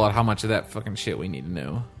debatable on how much of that fucking shit we need to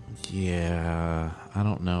know. Yeah, I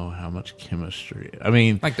don't know how much chemistry. I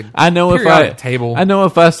mean, Like the I know periodic table. I know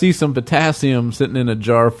if I see some potassium sitting in a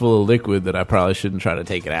jar full of liquid, that I probably shouldn't try to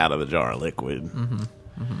take it out of the jar of liquid. Mm-hmm.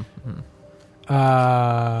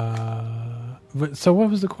 So what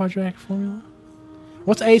was the quadratic formula?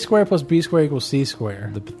 What's a squared plus b squared equals c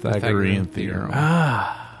squared? The Pythagorean theorem.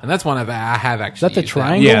 And that's one I have actually. Is that the used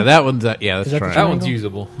triangle? Yeah, that one's that's Is that the triangle. That one's triangle?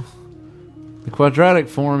 usable. The quadratic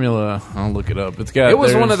formula. I'll look it up. It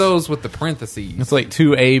was One of those with the parentheses. It's like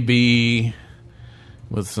 2ab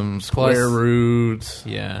with some square Plus- roots.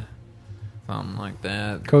 Yeah, something like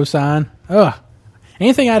that. Cosine. Ugh.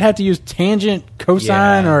 Anything I'd have to use tangent,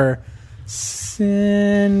 cosine, Yeah. or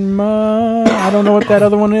sin. I don't know what that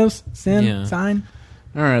other one is. Sin, Yeah. sine.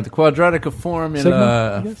 All right, the quadratic formula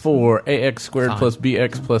Sigma, I guess? for ax squared Sine. plus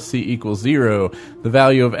bx plus c equals 0. The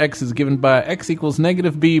value of x is given by x equals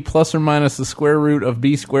negative b plus or minus the square root of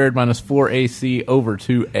b squared minus 4ac over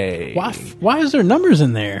 2a. Why is there numbers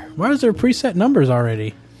in there? Why is there preset numbers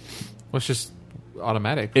already? Well, it's just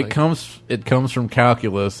automatic. It comes from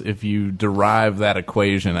calculus. If you derive that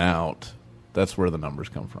equation out, that's where the numbers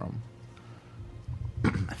come from.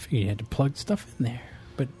 I figured you had to plug stuff in there,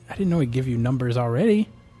 but I didn't know it'd give you numbers already.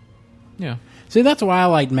 Yeah. See, that's why I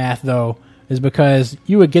like math, though, is because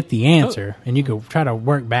you would get the answer, and you could try to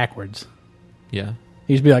work backwards. Yeah.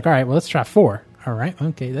 You'd just be like, all right, well, let's try 4. All right,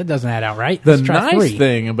 okay, that doesn't add out right. The Let's try nice 3.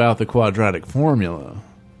 thing about the quadratic formula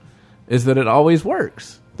is that it always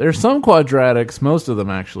works. There's some quadratics, most of them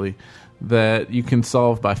actually, that you can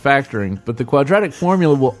solve by factoring, but the quadratic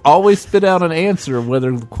formula will always spit out an answer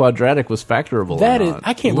whether the quadratic was factorable That or is, not.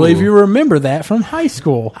 I can't believe you remember that from high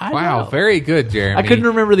school. Wow, very good, Jeremy. I couldn't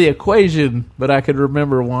remember the equation, but I could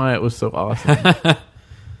remember why it was so awesome.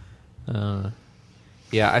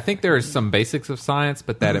 Yeah, I think there is some basics of science,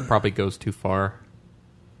 but that it probably goes too far.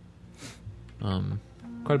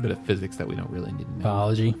 Quite a bit of physics that we don't really need to know.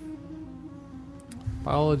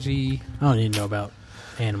 Biology. I don't need to know about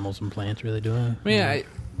animals and plants, really, do I? I mean,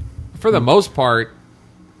 for the most part,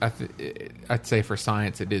 I'd say for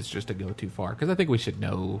science, it is just to go too far because I think we should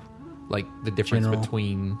know like the difference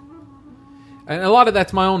between. And a lot of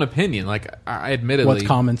that's my own opinion. Like, I admittedly, what's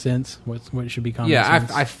common sense? What should be common sense?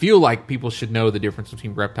 Yeah, I feel like people should know the difference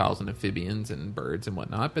between reptiles and amphibians and birds and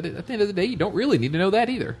whatnot. But at the end of the day, you don't really need to know that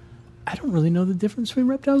either. I don't really know the difference between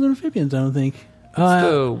reptiles and amphibians. I don't think.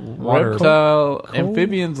 The water.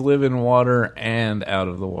 Amphibians live in water and out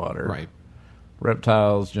of the water. Right.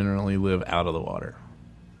 Reptiles generally live out of the water.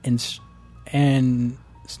 And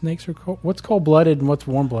snakes are cold. What's cold-blooded and what's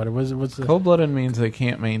warm-blooded? What's the... Cold-blooded means they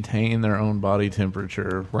can't maintain their own body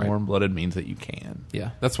temperature. Right. Warm-blooded means that you can.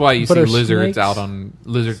 Yeah, that's why you see lizards out on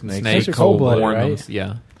lizards and snakes are cold-blooded, right?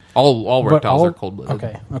 Yeah, all reptiles are cold-blooded.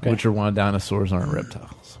 Okay. Which are why dinosaurs aren't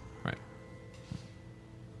reptiles. Right.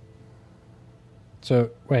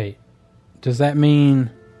 So wait, does that mean?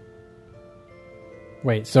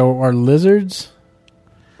 Wait, so are lizards?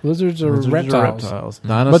 Lizards are reptiles.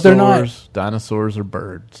 Dinosaurs, but they're not. Dinosaurs are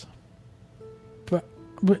birds. But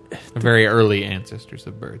very early ancestors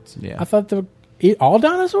of birds. Yeah, I thought all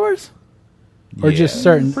dinosaurs, or just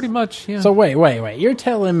certain. Pretty much. Yeah. So wait. You're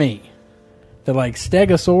telling me that like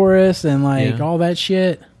Stegosaurus and like all that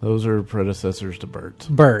shit. Those are predecessors to birds.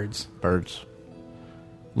 Birds.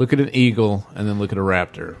 Look at an eagle and then look at a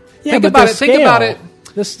raptor. Yeah, Think about it.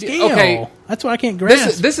 The scale. Okay. That's what I can't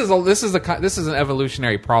grasp. This is an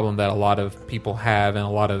evolutionary problem that a lot of people have, and a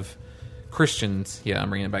lot of Christians. Yeah, I'm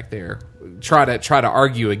bringing it back there. Try to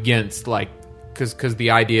argue against, like, because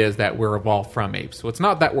the idea is that we're evolved from apes. So it's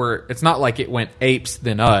not like it went apes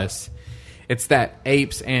then us. It's that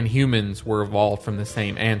apes and humans were evolved from the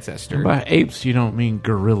same ancestor. And by apes, you don't mean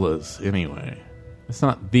gorillas anyway. It's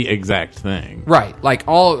not the exact thing, right? Like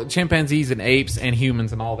all chimpanzees and apes and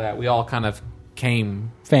humans and all that, we all kind of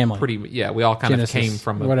came family. We all kind Genesis, of came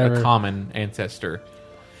from a common ancestor.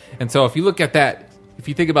 And so if you look at that, if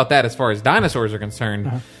you think about that as far as dinosaurs are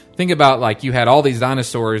concerned, think about like you had all these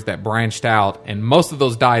dinosaurs that branched out, and most of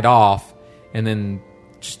those died off, and then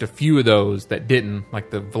just a few of those that didn't,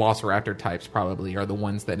 like the velociraptor types probably are the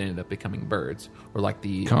ones that ended up becoming birds, or like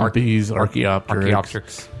the Compies,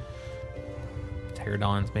 Archaeopteryx.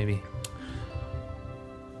 Pterodons, maybe.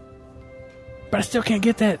 But I still can't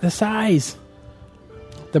get the size.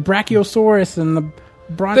 The Brachiosaurus and the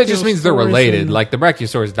Brontosaurus. That just means they're related. Like the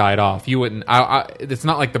Brachiosaurus died off. You wouldn't. It's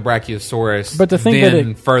not like the Brachiosaurus. But to think then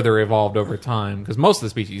that it further evolved over time, because most of the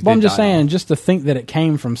species. Well, I'm just saying, off. just to think that it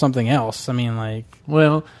came from something else. I mean, like.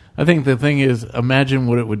 Well, I think the thing is, imagine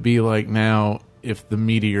what it would be like now if the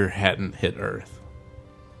meteor hadn't hit Earth.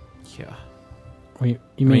 Yeah.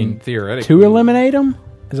 You mean theoretically to eliminate them?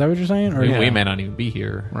 Is that what you're saying? Or we may not even be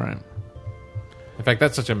here. Right. In fact,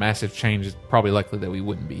 that's such a massive change. It's probably likely that we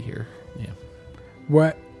wouldn't be here. Yeah.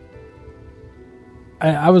 What?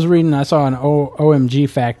 I was reading. I saw an OMG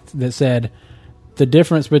fact that said the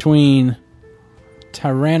difference between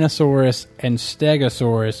Tyrannosaurus and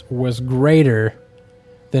Stegosaurus was greater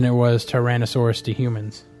than it was Tyrannosaurus to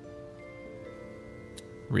humans.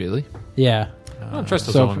 Really? Yeah. I don't trust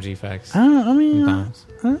those OMG facts. I mean,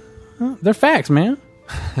 they're facts, man.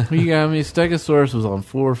 Stegosaurus was on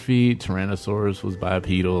 4 feet. Tyrannosaurus was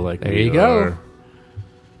bipedal. Like there you go.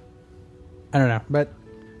 I don't know, but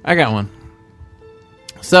I got one.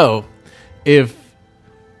 So, if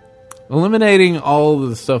eliminating all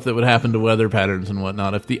the stuff that would happen to weather patterns and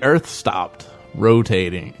whatnot, if the Earth stopped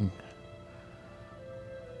rotating,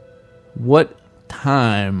 what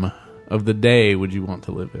time of the day would you want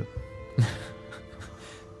to live in?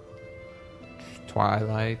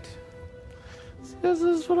 Twilight. This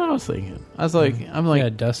is what I was thinking. I'm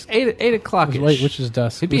like, dusk. 8 o'clock. Wait, which is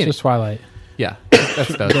dusk? Which is twilight? Yeah,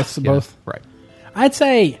 that's dusk. That's both. Right. I'd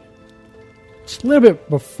say just a little bit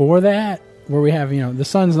before that, where we have the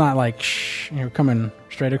sun's not like coming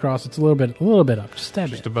straight across. It's a little bit up, just a bit,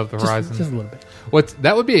 just above the horizon, just a little bit.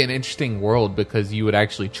 That would be an interesting world because you would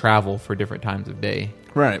actually travel for different times of day.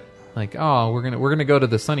 Right. Like, oh, we're gonna go to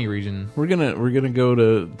the sunny region. We're gonna go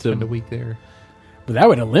to spend a week there. But that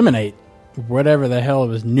would eliminate whatever the hell it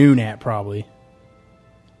was noon at, probably.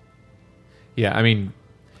 Yeah, I mean,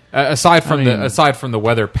 aside from the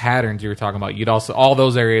weather patterns you were talking about, you'd also all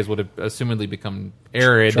those areas would have assumedly become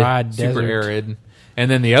arid, dry super desert. arid,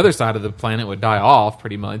 and then the other side of the planet would die off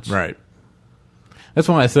pretty much. Right. That's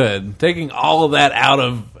why I said taking all of that out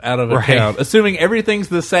of account, assuming everything's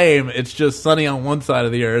the same. It's just sunny on one side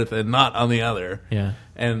of the Earth and not on the other. Yeah,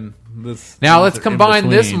 and now let's combine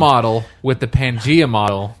this model with the Pangea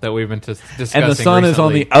model that we've been discussing. And the sun recently. Is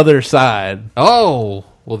on the other side. Oh,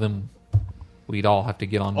 well then we'd all have to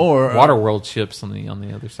get on Waterworld ships on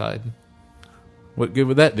the other side. What good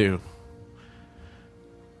would that do?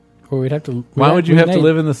 Well, we'd have to. Why would you have to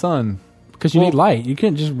live in the sun? Because you need light. You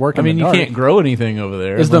can't just work. I mean, you can't grow anything over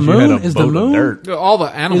there. Is the moon? Is the moon? Dirt. All the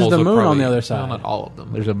animals. Is the moon probably, on the other side? Well, not all of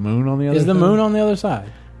them. There's a moon on the other. Is the moon on the other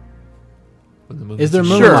side? Is there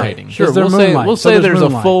moonlight? Sure. We'll say there's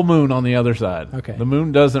a full moon on the other side. Okay. The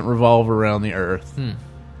moon doesn't revolve around the Earth.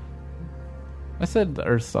 I said the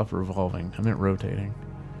Earth stopped revolving. I meant rotating.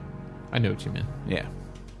 I know what you meant. Yeah.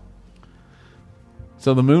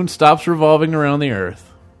 So the moon stops revolving around the Earth.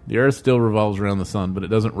 The Earth still revolves around the sun, but it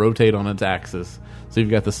doesn't rotate on its axis. So you've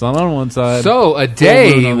got the sun on one side. So a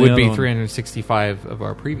day would be 365 of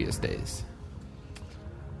our previous days.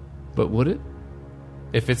 But would it?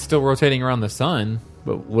 If it's still rotating around the sun.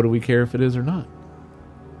 But what do we care if it is or not?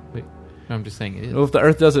 Wait, I'm just saying it is. Well, if the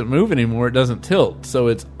Earth doesn't move anymore, it doesn't tilt. So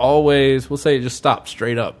it's always, we'll say it just stops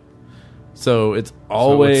straight up. So it's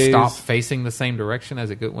always... So it would stop facing the same direction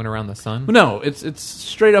as it went around the sun? No, it's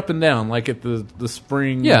straight up and down, like at the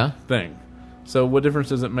spring thing. So what difference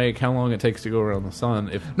does it make how long it takes to go around the sun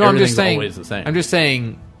if everything's always the same? I'm just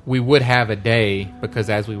saying we would have a day because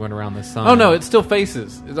as we went around the sun... Oh, no, it still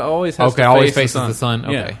faces. It always has to face always faces the sun.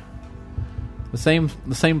 Okay. Yeah.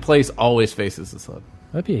 The same place always faces the sun.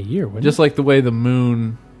 That'd be a year, wouldn't Just like the way the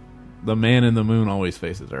moon, the man in the moon always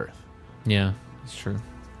faces Earth. Yeah, it's true.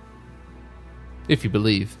 If you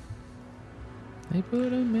believe. They put a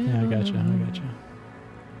man. Yeah, I gotcha.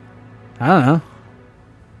 I don't know.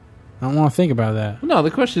 I don't want to think about that. No,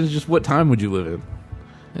 the question is just what time would you live in?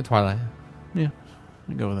 At Twilight. Yeah,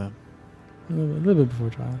 I'd go with that. A little bit before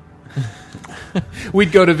Twilight.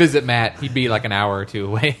 We'd go to visit Matt. He'd be like an hour or two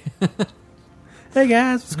away. Hey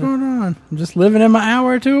guys, what's going on? I'm just living in my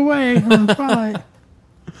hour or two away from Twilight.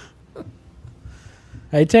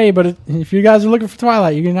 I tell you, but if you guys are looking for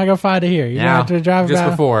Twilight, you're not gonna find it here. You're gonna have to drive just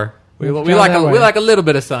about, before. We like a little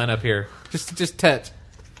bit of sun up here. Just touch.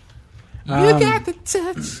 You got the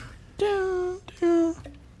touch.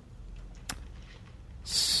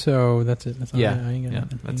 So that's it. That's all. Yeah. I ain't got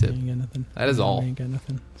nothing. That's it. I ain't got nothing. That is all. I ain't got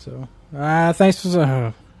nothing. So thanks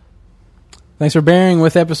for bearing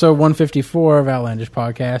with episode 154 of Outlandish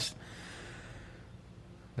Podcast.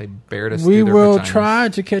 They bared us. We will try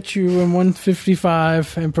to catch you in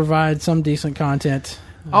 155 and provide some decent content.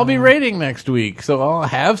 I'll be rating next week, so I'll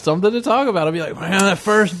have something to talk about. I'll be like, man, that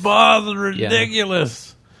first boss is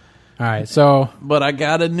ridiculous. All right, so but I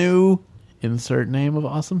got a new insert name of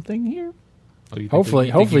awesome thing here. Hopefully,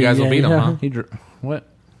 you guys will beat him, huh? What?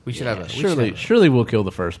 We should have a surely we'll kill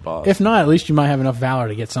the first boss. If not, at least you might have enough valor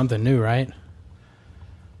to get something new, right?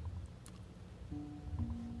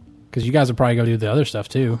 Because you guys will probably go do the other stuff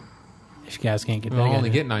too. If you guys can't get we'll only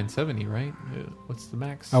get 970, right? What's the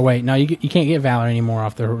max? Oh wait, no, you can't get valor anymore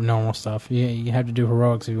off the normal stuff. You have to do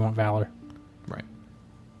heroics if you want valor. Right.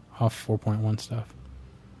 Off 4.1 stuff.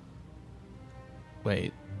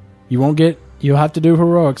 Wait. You'll have to do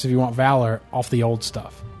heroics if you want valor off the old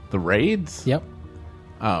stuff. The raids? Yep.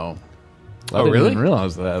 Oh. I didn't really? even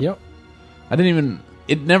realize that. Yep.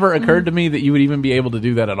 It never occurred to me that you would even be able to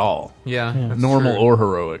do that at all. Yeah. Normal or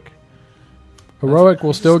heroic. Heroic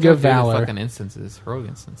will still give valor. Fucking instances, heroic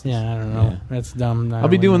instances. Yeah, I don't know. Yeah. That's dumb. I'll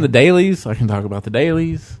be doing the dailies. I can talk about the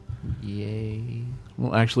dailies. Yay.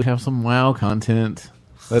 We'll actually have some WoW content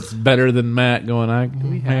that's better than Matt going,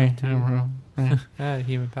 we have to.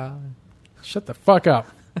 Human power. Shut the fuck up.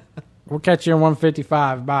 We'll catch you in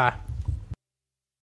 155. Bye.